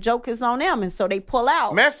know, the joke is on them. And so they pull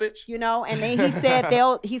out. Message. And then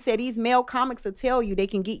he said, these male comics will tell you they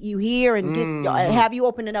can get you here and have you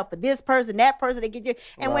open it up for this person, that person, they get you.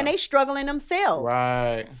 And when they struggling themselves.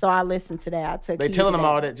 Right. So I listened to that. They telling them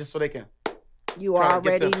all that just so they can. You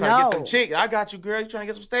already know. I got you, girl. You trying to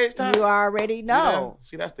get some stage time? You already know.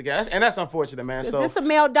 See, that's the guy. And that's unfortunate, man. So this is a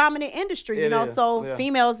male-dominant industry, So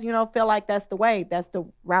females, feel like that's the way. That's the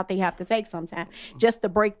route they have to take sometimes, just to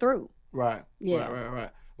break through. Right. Yeah.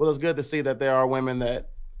 Right. Well, it's good to see that there are women that,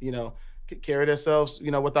 carry themselves,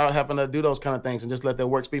 without having to do those kind of things and just let their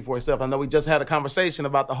work speak for itself. I know we just had a conversation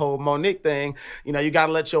about the whole Monique thing. You got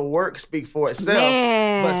to let your work speak for itself.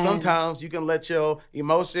 Man. But sometimes you can let your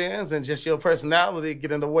emotions and just your personality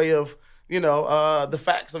get in the way of, the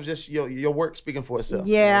facts of just your work speaking for itself.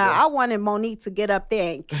 Yeah, I wanted Monique to get up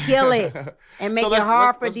there and kill it and make it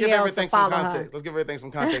hard for DL to follow her. Let's give everything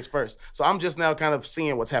some context first. So I'm just now kind of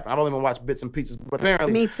seeing what's happening. I've only been watching bits and pieces, but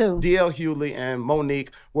apparently Me too. DL Hughley and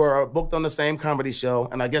Monique were booked on the same comedy show,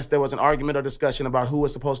 and I guess there was an argument or discussion about who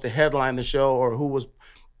was supposed to headline the show or who was,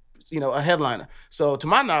 a headliner. So to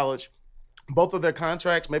my knowledge, both of their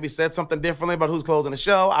contracts maybe said something differently about who's closing the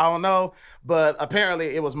show. I don't know. But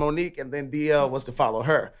apparently it was Monique and then DL was to follow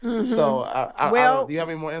her. Mm-hmm. So do you have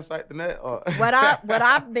any more insight than that? Or? What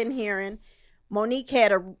I've been hearing, Monique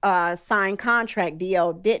had a signed contract.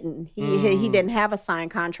 DL didn't. He didn't have a signed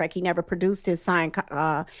contract. He never produced his signed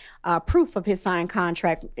proof of his signed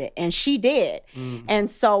contract, and she did. And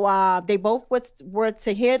so they both were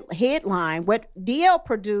to headline. What DL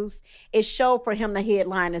produced is show for him to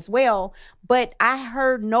headline as well. But I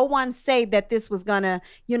heard no one say that this was gonna,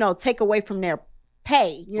 take away from their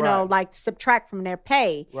pay, like subtract from their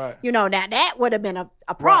pay. Right. Now that would have been a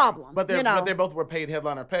problem. Right. But they both were paid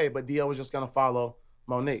headliner pay, but DL was just gonna follow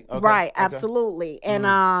Monique. Okay. Right, absolutely. And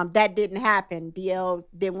that didn't happen. DL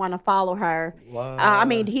didn't want to follow her.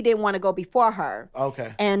 He didn't want to go before her.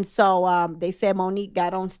 Okay. And so they said Monique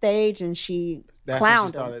got on stage and she clowned him.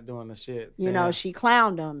 Started doing the shit. She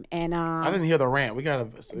clowned him. And I didn't hear the rant.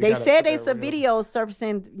 They said they saw videos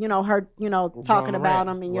surfacing, her, talking about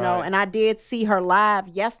him, and and I did see her live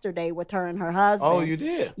yesterday with her and her husband. Oh, you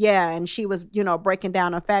did? Yeah, and she was, breaking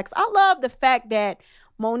down the facts. I love the fact that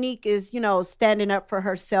Monique is, standing up for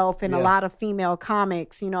herself in a lot of female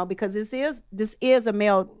comics, because this is a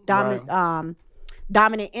male dominant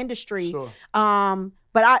industry. Sure.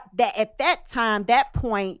 But at that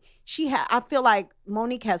point, I feel like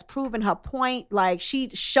Monique has proven her point. Like, she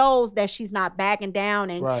shows that she's not backing down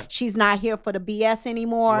and she's not here for the BS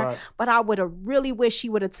anymore. Right. But I would have really wished she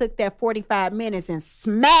would have took that 45 minutes and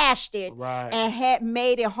smashed it and had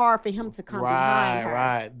made it hard for him to come behind her.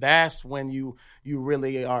 Right. That's when you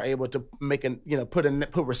really are able to make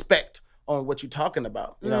put respect on what you're talking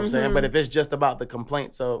about. You know what I'm saying? But if it's just about the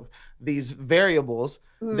complaints of these variables,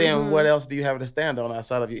 then what else do you have to stand on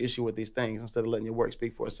outside of your issue with these things instead of letting your work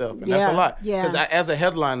speak for itself? And that's a lot. Because as a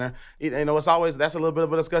headliner, it's always, that's a little bit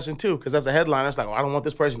of a discussion too. Because as a headliner, it's like, I don't want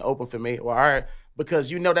this person to open for me. Well, all right. Because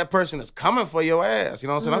that person is coming for your ass. You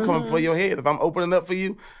know what I'm saying? I'm coming for your head. If I'm opening up for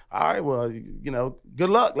you, all right, well, good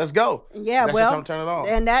luck. Let's go. Yeah, that's your time to turn it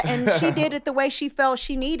on. And she did it the way she felt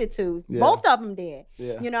she needed to. Yeah. Both of them did.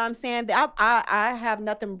 Yeah. You know what I'm saying? I have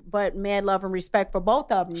nothing but mad love and respect for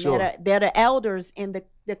both of them. Sure. They're the elders in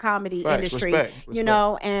the comedy industry. Respect.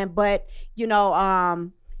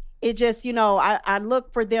 It just, I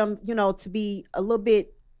look for them, to be a little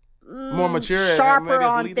bit more mature, sharper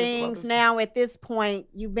on things now. At this point,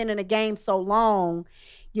 you've been in the game so long,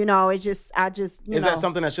 is that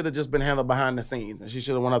something that should have just been handled behind the scenes, and she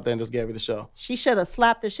should have went up there and just gave her the show? She should have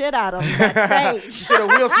slapped the shit out of him backstage. She should have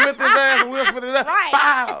Will Smith his ass. Right.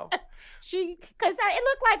 Wow. Because it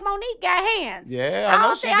looked like Monique got hands. Yeah, I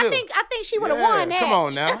know she do. I think she would have won that. Come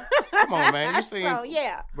on now. Come on, man. You seen? So,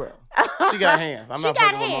 yeah. Bro, she got hands. I'm not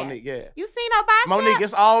fucking with Monique. Yeah. You seen her biceps? Monique,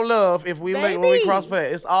 it's all love if when we cross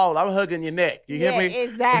paths. It's all. I'm hugging your neck. You get me?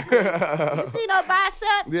 Exactly. You seen her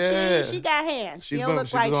biceps? Yeah. She got hands. She don't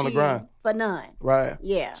look like on the grind. For none. Right.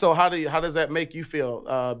 Yeah. So how does that make you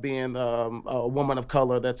feel being a woman of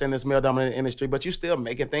color that's in this male-dominated industry, but you still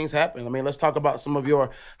making things happen? I mean, let's talk about some of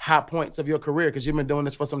your high points of your career, because you've been doing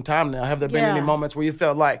this for some time now. Have there been any moments where you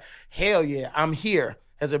felt like, hell yeah, I'm here?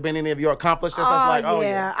 Has there been any of your accomplishments that's like, oh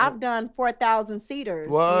yeah? I've done 4,000 seaters.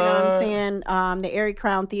 What? You know what I'm saying? The Erie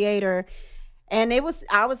Crown Theater. And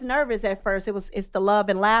I was nervous at first. It's the Love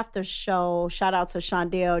and Laughter show. Shout out to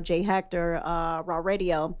Shondell J. Hector, Raw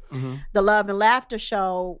Radio. Mm-hmm. The Love and Laughter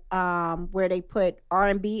show, where they put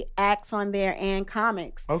R&B acts on there and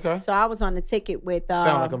comics. Okay. So I was on the ticket with.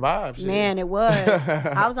 Sound like a vibe. Man, it was.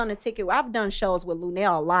 I was on the ticket. I've done shows with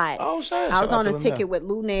Lunel a lot. Oh, shit. I was on the ticket with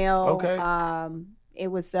Lunel. Okay. It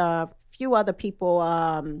was a few other people.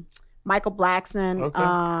 Michael Blackson.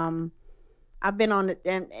 Okay. I've been on it,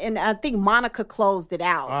 and I think Monica closed it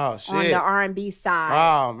out on the R&B side.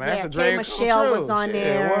 Oh, man, that's a dream come true. Michelle was on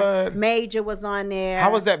there. Major was on there.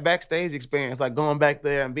 How was that backstage experience? Like going back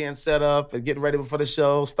there and being set up and getting ready for the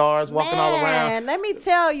show, stars walking all around. Man, let me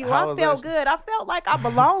tell you, I felt good. I felt like I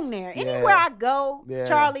belong there. Anywhere I go,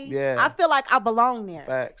 Charlie, I feel like I belong there.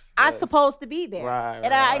 Facts. I'm supposed to be there. Right,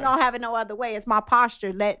 I ain't gonna have it no other way. It's my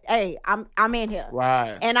posture. I'm in here.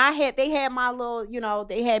 Right. And they had my little,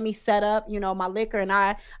 they had me set up, my liquor, and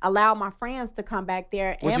I allowed my friends to come back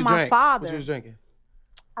there and my father. What you was drinking?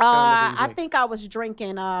 I think I was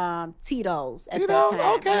drinking Tito's at that time.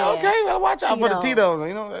 Okay, yeah. okay. Well, watch out for the Tito's.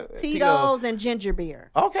 You know, Tito's and ginger beer.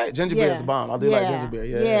 Okay, ginger beer is the bomb. I do like ginger beer.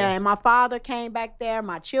 Yeah. And my father came back there.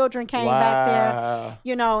 My children came back there.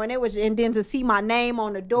 You know, and then to see my name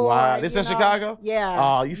on the door. Wow. This in Chicago? Yeah.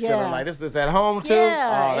 Oh, you feeling like this is at home too? Yeah.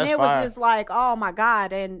 Oh, that's and it fire. was just like, oh my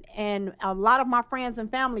God. And a lot of my friends and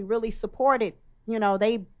family really supported. You know,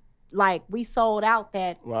 we sold out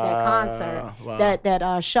that concert,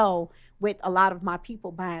 that show, with a lot of my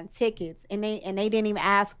people buying tickets, and they didn't even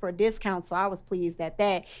ask for a discount, so I was pleased at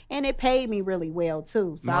that, and it paid me really well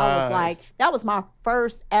too. So I was like, that was my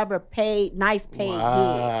first ever paid gig.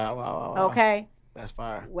 Wow. Okay, that's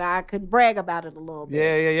fire. Where I could brag about it a little bit.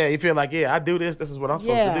 Yeah. You feel like, I do this. This is what I'm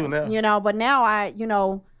supposed to do now. You know, but now I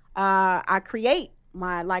create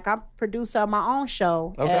I'm producer of my own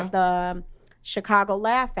show at the Chicago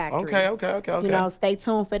Laugh Factory. Okay. You know, stay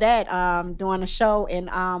tuned for that. Doing a show in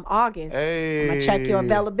August. Hey. I'm gonna check your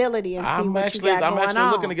availability and see what you got going on. I'm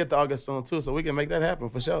actually looking to get to August soon too, so we can make that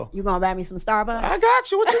happen for sure. You gonna buy me some Starbucks? I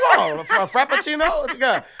got you. What you want? A frappuccino? What you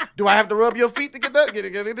got? Do I have to rub your feet to get that?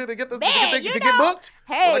 Get booked?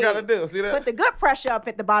 Hey, what I gotta do? See that? Put the good pressure up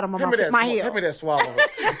at the bottom of my heel. Give me that swallow.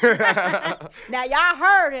 Now y'all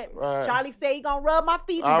heard it. Right. Charlie said he gonna rub my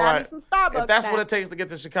feet and buy me some Starbucks. If that's what it takes to get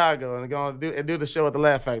to Chicago and go do the show at the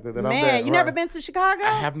Laugh Factory, then I'm there. Man, you never been to Chicago?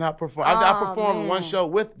 I have not performed. I performed one show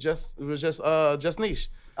with Just Niche.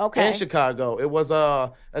 Okay. In Chicago. It was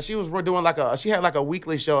she was doing she had a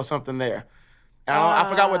weekly show or something there. I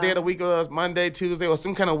forgot what day of the week it was, Monday, Tuesday, or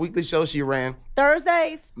some kind of weekly show she ran.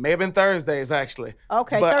 Thursdays? May have been Thursdays, actually.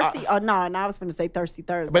 Okay, Thirsty. No, I was going to say Thirsty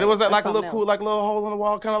Thursday. But it was like a little cool, like a little hole in the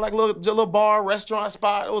wall, kind of like a little bar, restaurant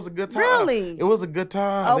spot. It was a good time. Really? It was a good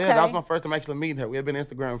time. Okay. Yeah, that was my first time actually meeting her. We had been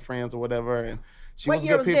Instagram friends or whatever, and she was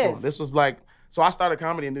good good people. This was so I started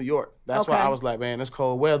comedy in New York. That's why I was like, man, it's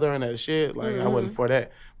cold weather and that shit. Like, I wasn't for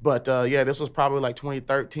that. But this was probably like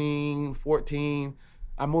 2013, 14.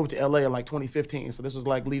 I moved to LA in like 2015, so this was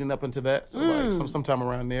like leading up into that. So like sometime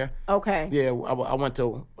around there. Okay. Yeah, I went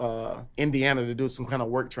to Indiana to do some kind of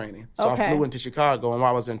work training. So I flew into Chicago, and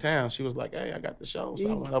while I was in town, she was like, "Hey, I got the show."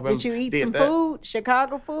 So I went over. Did you eat some food,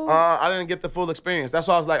 Chicago food? I didn't get the full experience. That's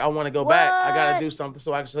why I was like, I want to go back. I got to do something.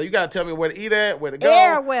 So you got to tell me where to eat at, where to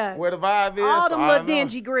go, where the vibe is. All them little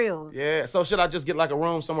dingy grills. Yeah. So should I just get like a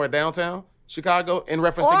room somewhere downtown Chicago in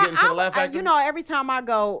reference to getting to the Laugh Factory? You know, every time I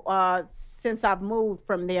go, since I've moved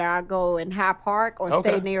from there, I go in High Park or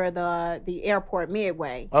stay near the airport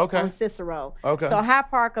Midway on Cicero. Okay. So High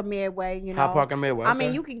Park or Midway, you know. High Park or Midway. I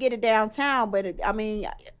mean, you can get it downtown, but you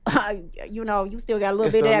still got a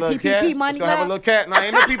little bit of that PPP money left. It's gonna have a little cat. No,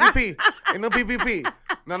 ain't no PPP. Ain't no PPP.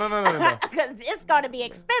 No. Because it's gonna be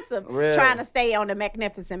expensive trying to stay on the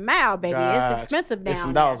Magnificent Mile, baby. Gosh. It's expensive down It's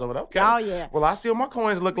some dollars over there. Okay. Oh yeah. Well, I see what my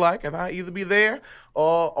coins look like, and I either be there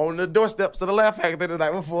or on the doorsteps of the Laugh Factory the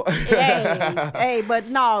night before. Hey, but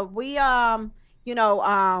no, we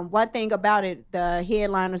one thing about it, the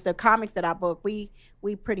headliners, the comics that I book, we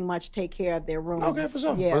pretty much take care of their rooms. Okay, for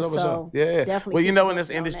sure. Yeah, yeah. Definitely. Well, you know, in this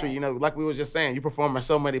industry, like we were just saying, you perform in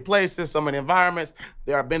so many places, so many environments.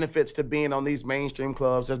 There are benefits to being on these mainstream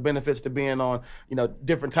clubs. There's benefits to being on,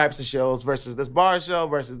 different types of shows versus this bar show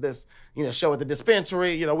versus this, show at the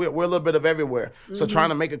dispensary. We're a little bit of everywhere. Mm-hmm. So trying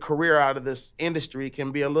to make a career out of this industry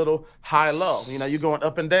can be a little high-low. You're going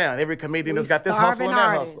up and down. Every comedian has got this hustle and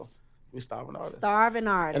that hustle. We starving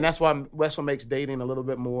artists. And that's what makes dating a little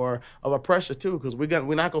bit more of a pressure too, because we're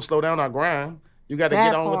not gonna slow down our grind. You got to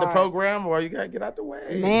get on with the program, or you got to get out the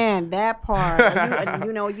way. Man, that part.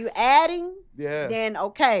 You adding. Yeah. Then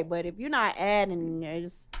okay, but if you're not adding,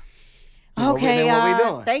 it's okay. What we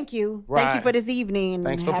doing? Thank you. Right. Thank you for this evening.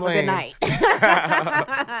 Thanks for Have playing. a good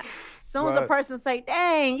night. As soon as a person say,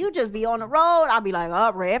 "Dang, you just be on the road," I'll be like,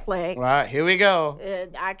 "Oh, red flag." Right, here we go.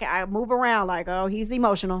 I move around like, "Oh, he's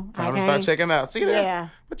emotional." Time to start checking out. See that? Yeah.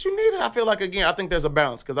 But you need it. I feel like, again, I think there's a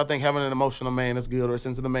balance, because I think having an emotional man is good or a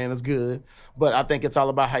sensitive man is good. But I think it's all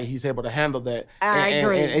about how he's able to handle that. I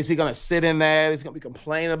agree. And is he going to sit in that? Is he going to be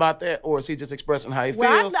complaining about that? Or is he just expressing how he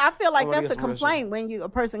feels? I feel like that's a complaint when a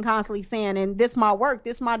person constantly saying, and this my work,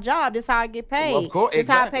 this my job, this how I get paid. Well, of course, this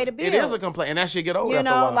how I pay the bills. It is a complaint, and that should get over after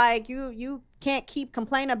a while. Like you can't keep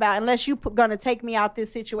complaining about unless you gonna take me out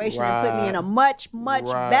this situation and put me in a much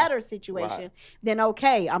better situation. Then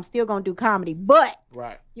okay, I'm still gonna do comedy, but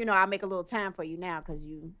I make a little time for you now because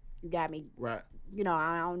you got me. Right. I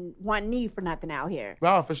don't want need for nothing out here.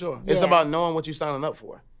 No, for sure. Yeah. It's about knowing what you're signing up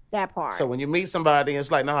for. That part. So when you meet somebody,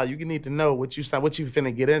 it's like, you need to know what you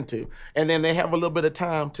finna get into, and then they have a little bit of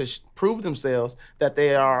time to prove themselves that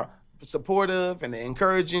they are supportive and they're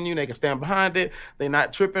encouraging you. They can stand behind it. They're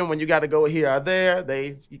not tripping when you got to go here or there.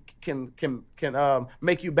 They can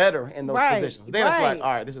make you better in those positions. Then it's like,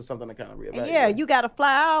 all right, this is something to kind of reevaluate. Yeah, you got to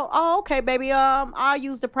fly out. Oh, okay, baby. I'll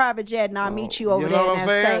use the private jet and I'll meet you over there in that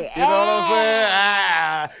state. You know what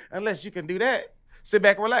I'm saying? Unless you can do that. Sit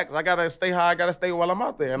back and relax. I got to stay high. I got to stay while I'm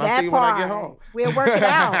out there. And I'll see you when I get home. We'll work it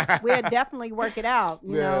out. We'll definitely work it out.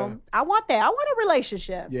 You know, I want that. I want a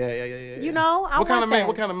relationship. Yeah. You know, what kind of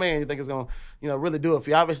man you think is going to, really do it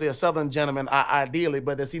for you? Obviously a Southern gentleman, ideally,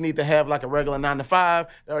 but does he need to have like a regular 9-to-5,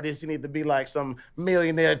 or does he need to be like some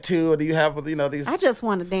millionaire too? Or do you have, these? I just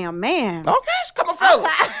want a damn man. Okay, come on,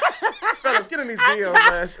 fellas. Fellas, get in these deals,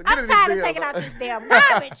 man. I'm tired of taking out this damn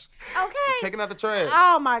garbage. Okay. Taking out the trash.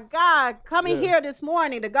 Oh my God. Coming here this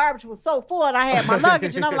morning, the garbage was so full and I had my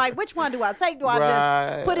luggage and I'm like, which one do I take? Do I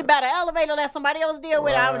just put it by the elevator, let somebody else deal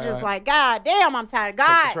with it? I was just like, God damn, I'm tired.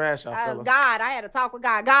 God. Take the trash out, fellas. God, I had to talk with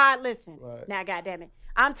God. God, listen. Now, God damn it.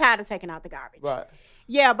 I'm tired of taking out the garbage. Right.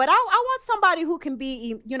 Yeah, but I want somebody who can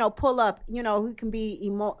be, pull up, who can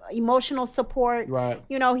be emotional support. Right.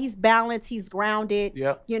 He's balanced, he's grounded.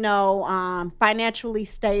 Yep. Financially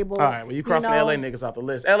stable. All right, well, you crossing LA niggas off the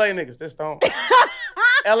list. LA niggas, this don't.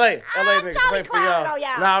 LA niggas, wait for y'all.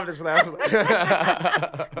 Nah, I'm just playing. Real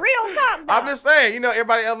talk, though. I'm just saying,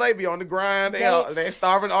 everybody in LA be on the grind. They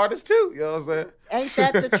starving artists too. You know what I'm saying? Ain't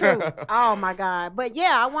that the truth? Oh my God! But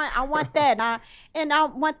yeah, I want that,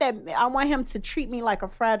 I want him to treat me like a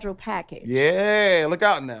fragile package. Yeah, look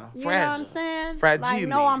out now. You know what I'm saying? Fragile. Like,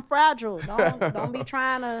 no, I'm fragile. Don't be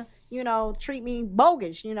trying to, treat me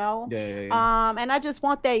bogus. Yeah. And I just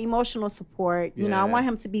want that emotional support. I want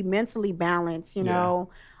him to be mentally balanced. I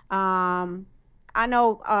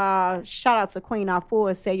know. Shout out to Queen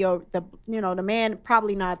Afua. Say, the man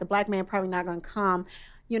probably not. The black man probably not gonna come.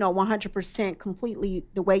 100% completely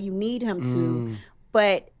the way you need him to,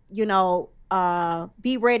 but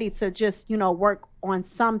be ready to just work on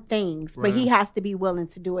some things, but he has to be willing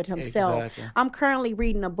to do it himself. Exactly. I'm currently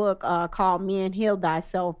reading a book called Men Heal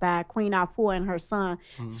Thyself by Queen Afua and her son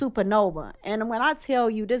Supernova, and when I tell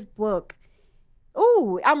you this book,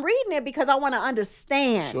 I'm reading it because I want to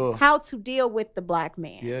understand how to deal with the black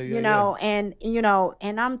man.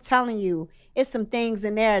 And I'm telling you, it's some things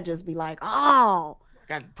in there just be like, I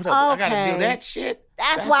gotta do that shit.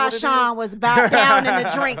 That's why Sean was back down in the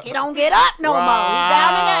drink. He don't get up no more. He's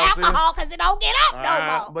down in the alcohol because he don't get up no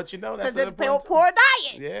more. But that's the poor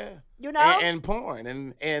diet. Yeah. And porn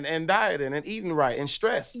and dieting and eating right and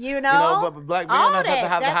stress. But black men have to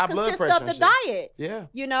have the high blood pressure. Of the diet. Yeah.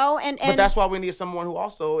 But that's why we need someone who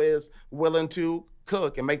also is willing to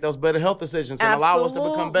cook and make those better health decisions and allow us to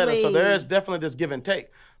become better. So there is definitely this give and take.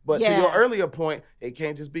 But to your earlier point, it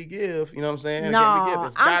can't just be give. You know what I'm saying? No,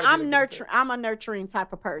 I'm a nurturing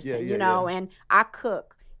type of person. And I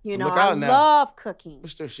cook. I love cooking.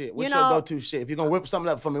 What's your shit? What's your go-to shit? If you're gonna whip something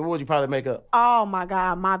up for me, what would you probably make up? Oh my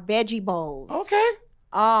God, my veggie bowls. Okay.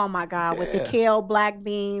 Oh my God, with the kale, black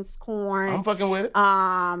beans, corn. I'm fucking with it.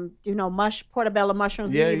 Portobello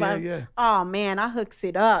mushrooms. Yeah. Oh man, I hooks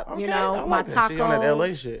it up. Okay, my tacos. So you on that LA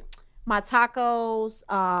shit. My tacos.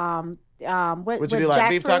 What you do, like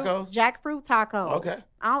beef tacos? Jackfruit tacos. Okay.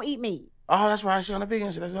 I don't eat meat. Oh, that's right. She on the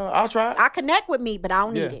vegan shit. I'll try it. I connect with meat, but I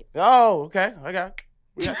don't eat it. Oh, okay. I got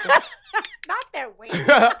it. Not that way.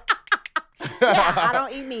 I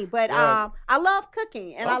don't eat meat, but I love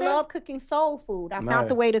cooking, and I love cooking soul food. I found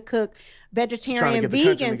the way to cook vegetarian,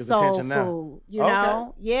 vegan soul food.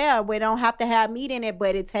 Yeah, we don't have to have meat in it,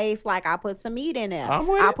 but it tastes like I put some meat in there.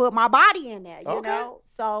 I put my body in there. You know,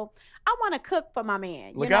 so I want to cook for my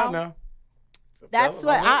man. Look out now. That's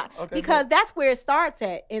what because that's where it starts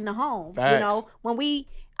at, in the home. Facts. When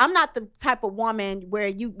I'm not the type of woman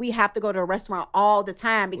where we have to go to a restaurant all the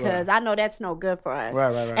time, because I know that's no good for us.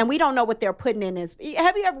 Right. And we don't know what they're putting in this.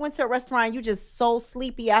 Have you ever went to a restaurant and you just so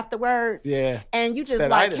sleepy afterwards? Yeah. And you just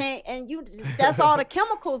can't, and that's all the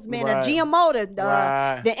chemicals, man, the GMO,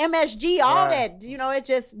 the MSG, all that,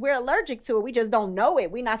 we're allergic to it. We just don't know it.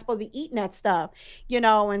 We're not supposed to be eating that stuff,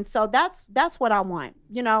 and so that's what I want.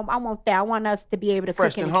 I want that. I want us to be able to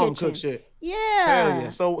fresh cook in and the home kitchen. cook shit. Yeah. Hell yeah.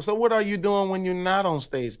 So what are you doing when you're not on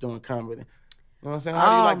stage doing comedy? You know what I'm saying? How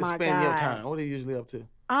do you like to spend your time? What are you usually up to?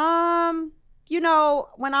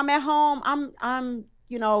 When I'm at home, I'm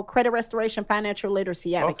credit restoration, financial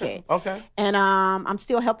literacy advocate. Okay. And I'm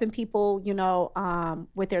still helping people,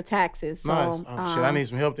 with their taxes. So, nice. Shit, I need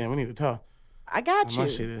some help then. We need to talk. I got My you.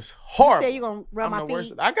 shit is You horrible. say you gonna rub my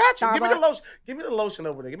feet? I got you. Give me the Starbucks? lotion. Give me the lotion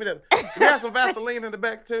over there. Give me that. You have some Vaseline in the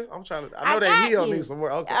back too. I'm trying to. I know that got heel you. needs some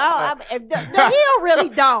work. Okay. Oh, the heel really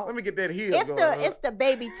don't. Let me get that heel. It's going. it's the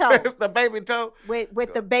baby toe It's the baby toe.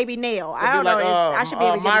 with the baby nail. So I don't be like, know. I should be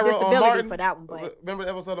able to get Myra a on disability Martin. for that one, but Remember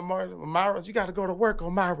the episode of Martin? Myra's, you got to go to work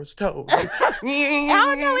on Myra's toe. I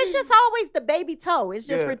don't know. It's just always the baby toe. It's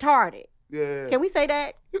just Yeah. retarded. Yeah. Can we say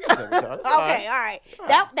that? You can say retarded. It's all Okay, right. all right. All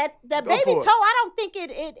That Go baby for toe, it. I don't think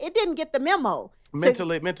it didn't get the memo.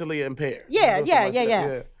 Mentally impaired. Yeah, Something yeah, like yeah, that.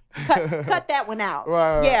 yeah. Cut that one out.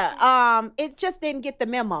 Right. Yeah. It just didn't get the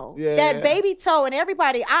memo. Yeah. That baby toe, and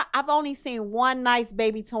everybody, I've only seen one nice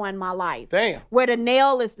baby toe in my life. Damn. Where the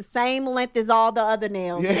nail is the same length as all the other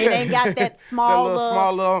nails. Yeah. It ain't got that small, That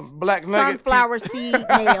small little black nugget. sunflower seed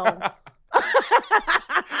nail.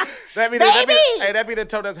 That be the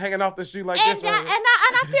toe that's hanging off the shoe like And this one.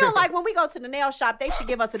 I feel like when we go to the nail shop, they should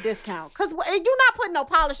give us a discount. Because you're not putting no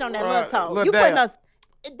polish on that Right. little toe. Little You putting dab. us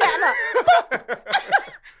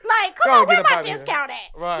like, come Go on, and where get up my outta here. discount at?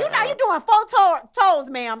 Right, You know, right. you're doing 4 toes,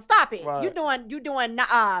 ma'am. Stop it. Right. You doing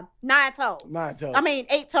 9 toes. 9 toes. I mean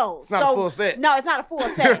 8 toes. It's not a full set. No, it's not a full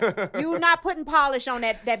set. You're not putting polish on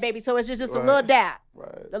that baby toe. It's just a Right. little dab.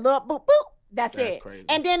 Right. A little boop boop. That's That's it. crazy.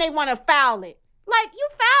 And then they want to foul it. Like, you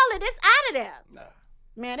foul it. It's out of there. Nah,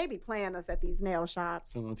 Man, they be playing us at these nail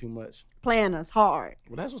shops. doing too much. Playing us hard.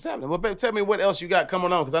 Well, that's what's happening. Well, babe, tell me what else you got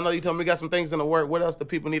coming on, because I know you told me you got some things in the work. What else do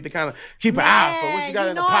people need to kind of keep an eye out for? What you got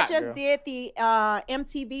in the pot, I just girl? did the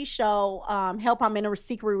MTV show, Help I'm in a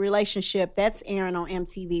Secret Relationship. That's airing on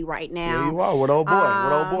MTV right now. Yeah, you are. What old boy?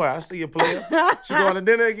 What old boy? I see you, player. She going to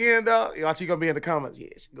dinner again, though? You know, she going to be in the comments. Yeah,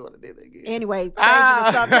 she going to dinner again. Anyway, change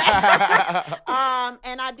the subject.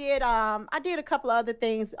 And I did a couple of other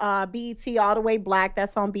things. BET All the Way Black,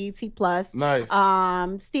 that's on BET Plus. Nice.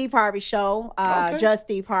 Steve Harvey Show, Okay. Just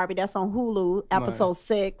Steve Harvey, that's on Hulu, episode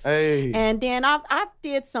 6. Hey. And then I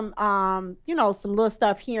did some some little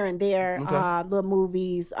stuff here and there, Okay. little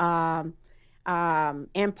movies,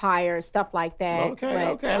 Empire, stuff like that. Okay, But,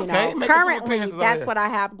 okay, you okay. know, Making some currently, appearances out that's here. what I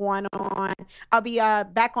have going on. I'll be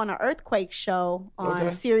back on the Earthquake Show on Okay.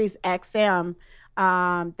 Sirius XM.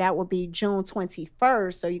 That will be June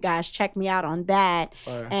 21st. So you guys check me out on that.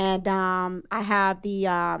 Fire. And I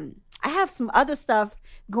have some other stuff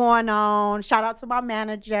going on. Shout out to my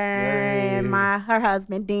manager and her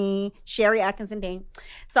husband Dean, Sherry Atkinson Dean.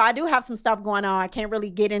 So I do have some stuff going on. I can't really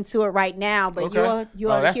get into it right now, but Okay.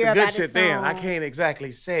 you'll that's hear the good about shit it then. soon. I can't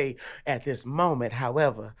exactly say at this moment,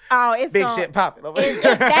 however. Oh, it's Big gonna- shit popping over It's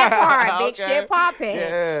that part, big Okay. shit popping.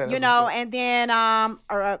 Yeah, you that's know, what's and then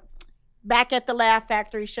back at the Laugh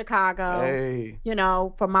Factory, Chicago. Hey. You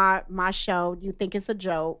know, for my show, You Think It's a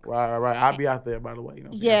Joke. Right. I'll be out there, by the way. You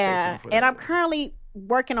know, so you gotta stay Yeah, tuned for and that. I'm currently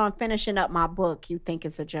working on finishing up my book, You Think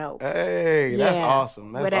It's a Joke. Hey, that's Yeah.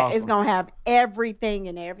 awesome. That's But awesome. it's gonna have everything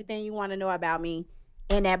in there, everything you want to know about me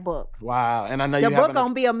in that book. Wow. And I know The you book having a-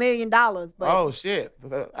 gonna be $1 million, but Oh, shit.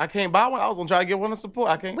 I can't buy one. I was going to try to get one to support.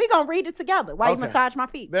 I can't. we gonna read it together while you Okay. massage my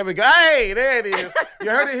feet. There we go. Hey, there it is. You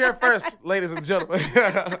heard it here first, ladies and gentlemen.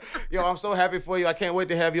 Yo, I'm so happy for you. I can't wait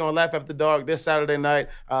to have you on Laugh After Dark this Saturday night.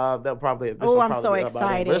 That'll probably. Oh, I'm so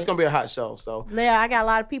excited. But it's gonna be a hot show. So Yeah, I got a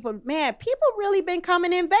lot of people. Man, people really been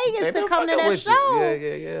coming in Vegas they to been come to fucking that with show. you.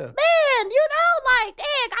 Yeah. Man, you know, like,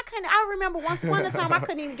 dang, I remember once upon a time I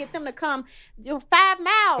couldn't even get them to come do 5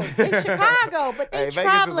 miles in Chicago, but Hey, they Vegas is a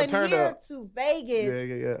traveling turn here up. to Vegas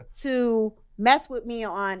Yeah. to mess with me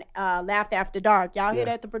on Laugh After Dark. Y'all hear Yeah.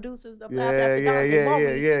 that? The producers of Yeah, Laugh After Dark, they yeah, book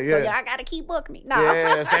yeah, me. yeah, So yeah. y'all gotta keep booking me. No.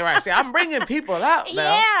 Yeah, say right. See, I'm bringing people out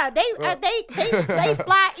now. Yeah, they Right.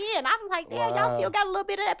 fly in. I'm like, damn, y'all Wow. still got a little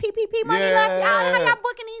bit of that PPP money Yeah. left. Y'all, how y'all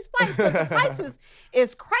booking these flights? 'Cause the flights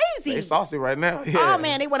is crazy. They saucy right now. Yeah. Oh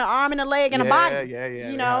man, they want an arm and a leg and a Yeah, body. yeah, You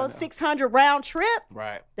they know, have now. 600 round trip.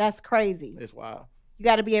 Right. That's crazy. It's wild. You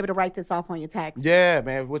got to be able to write this off on your taxes. Yeah,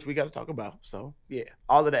 man, which we got to talk about. So, yeah,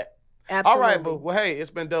 all of that. Absolutely. All right, boo. Well, hey, it's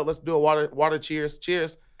been dope. Let's do a water cheers.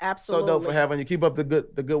 Cheers. Absolutely. So dope for having you. Keep up the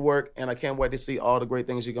good work, and I can't wait to see all the great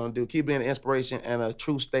things you're gonna do. Keep being an inspiration and a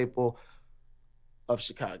true staple of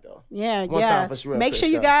Chicago. Yeah, One yeah. time for Sherelle Make sure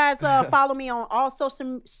you Crenshaw. guys follow me on all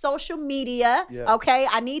social media. Yeah. Okay,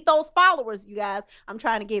 I need those followers, you guys. I'm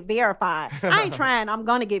trying to get verified. I ain't trying. I'm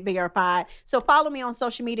gonna get verified. So follow me on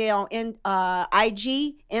social media on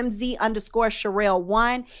IG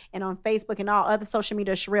MZ_Sherelle1 and on Facebook and all other social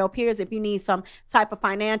media Sherelle Peers. If you need some type of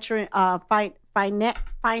financial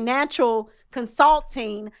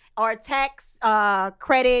consulting or tax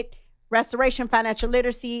credit restoration, financial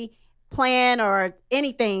literacy plan or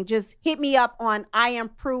anything, just hit me up on I Am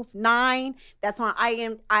Proof 9. That's on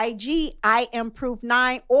IG I Am Proof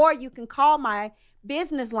 9, or you can call my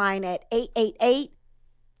business line at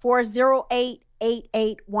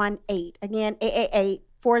 888-408-8818. Again,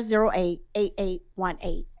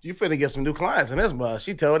 888-408-8818. You finna get some new clients in this bus.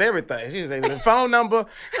 She told everything. She said the phone number,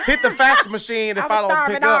 hit the fax machine if I don't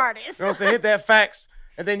pick up. You know what I'm saying? Hit that fax,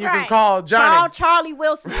 and then you can call Johnny. Call Charlie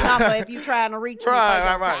Wilson's number if you're trying to reach me.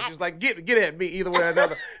 Right. She's like, get at me either way or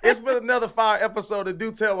another. It's been another fire episode of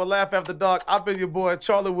Do Tell with Laugh After Dark. I've been your boy,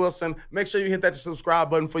 Charlie Wilson. Make sure you hit that subscribe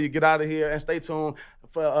button before you get out of here, and stay tuned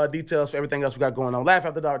for details for everything else we got going on.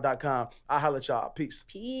 LaughAfterDark.com. I'll holler at y'all. Peace.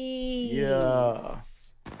 Yeah.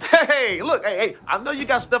 Hey, look, hey, I know you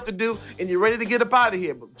got stuff to do and you're ready to get up out of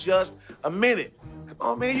here, but just a minute. Come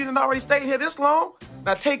on, man, you didn't already stay here this long.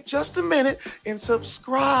 Now take just a minute and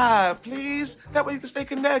subscribe, please. That way you can stay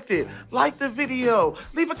connected. Like the video,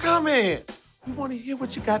 leave a comment. We want to hear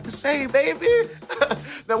what you got to say, baby.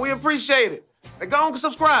 Now, we appreciate it. Now, go on and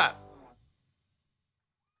subscribe.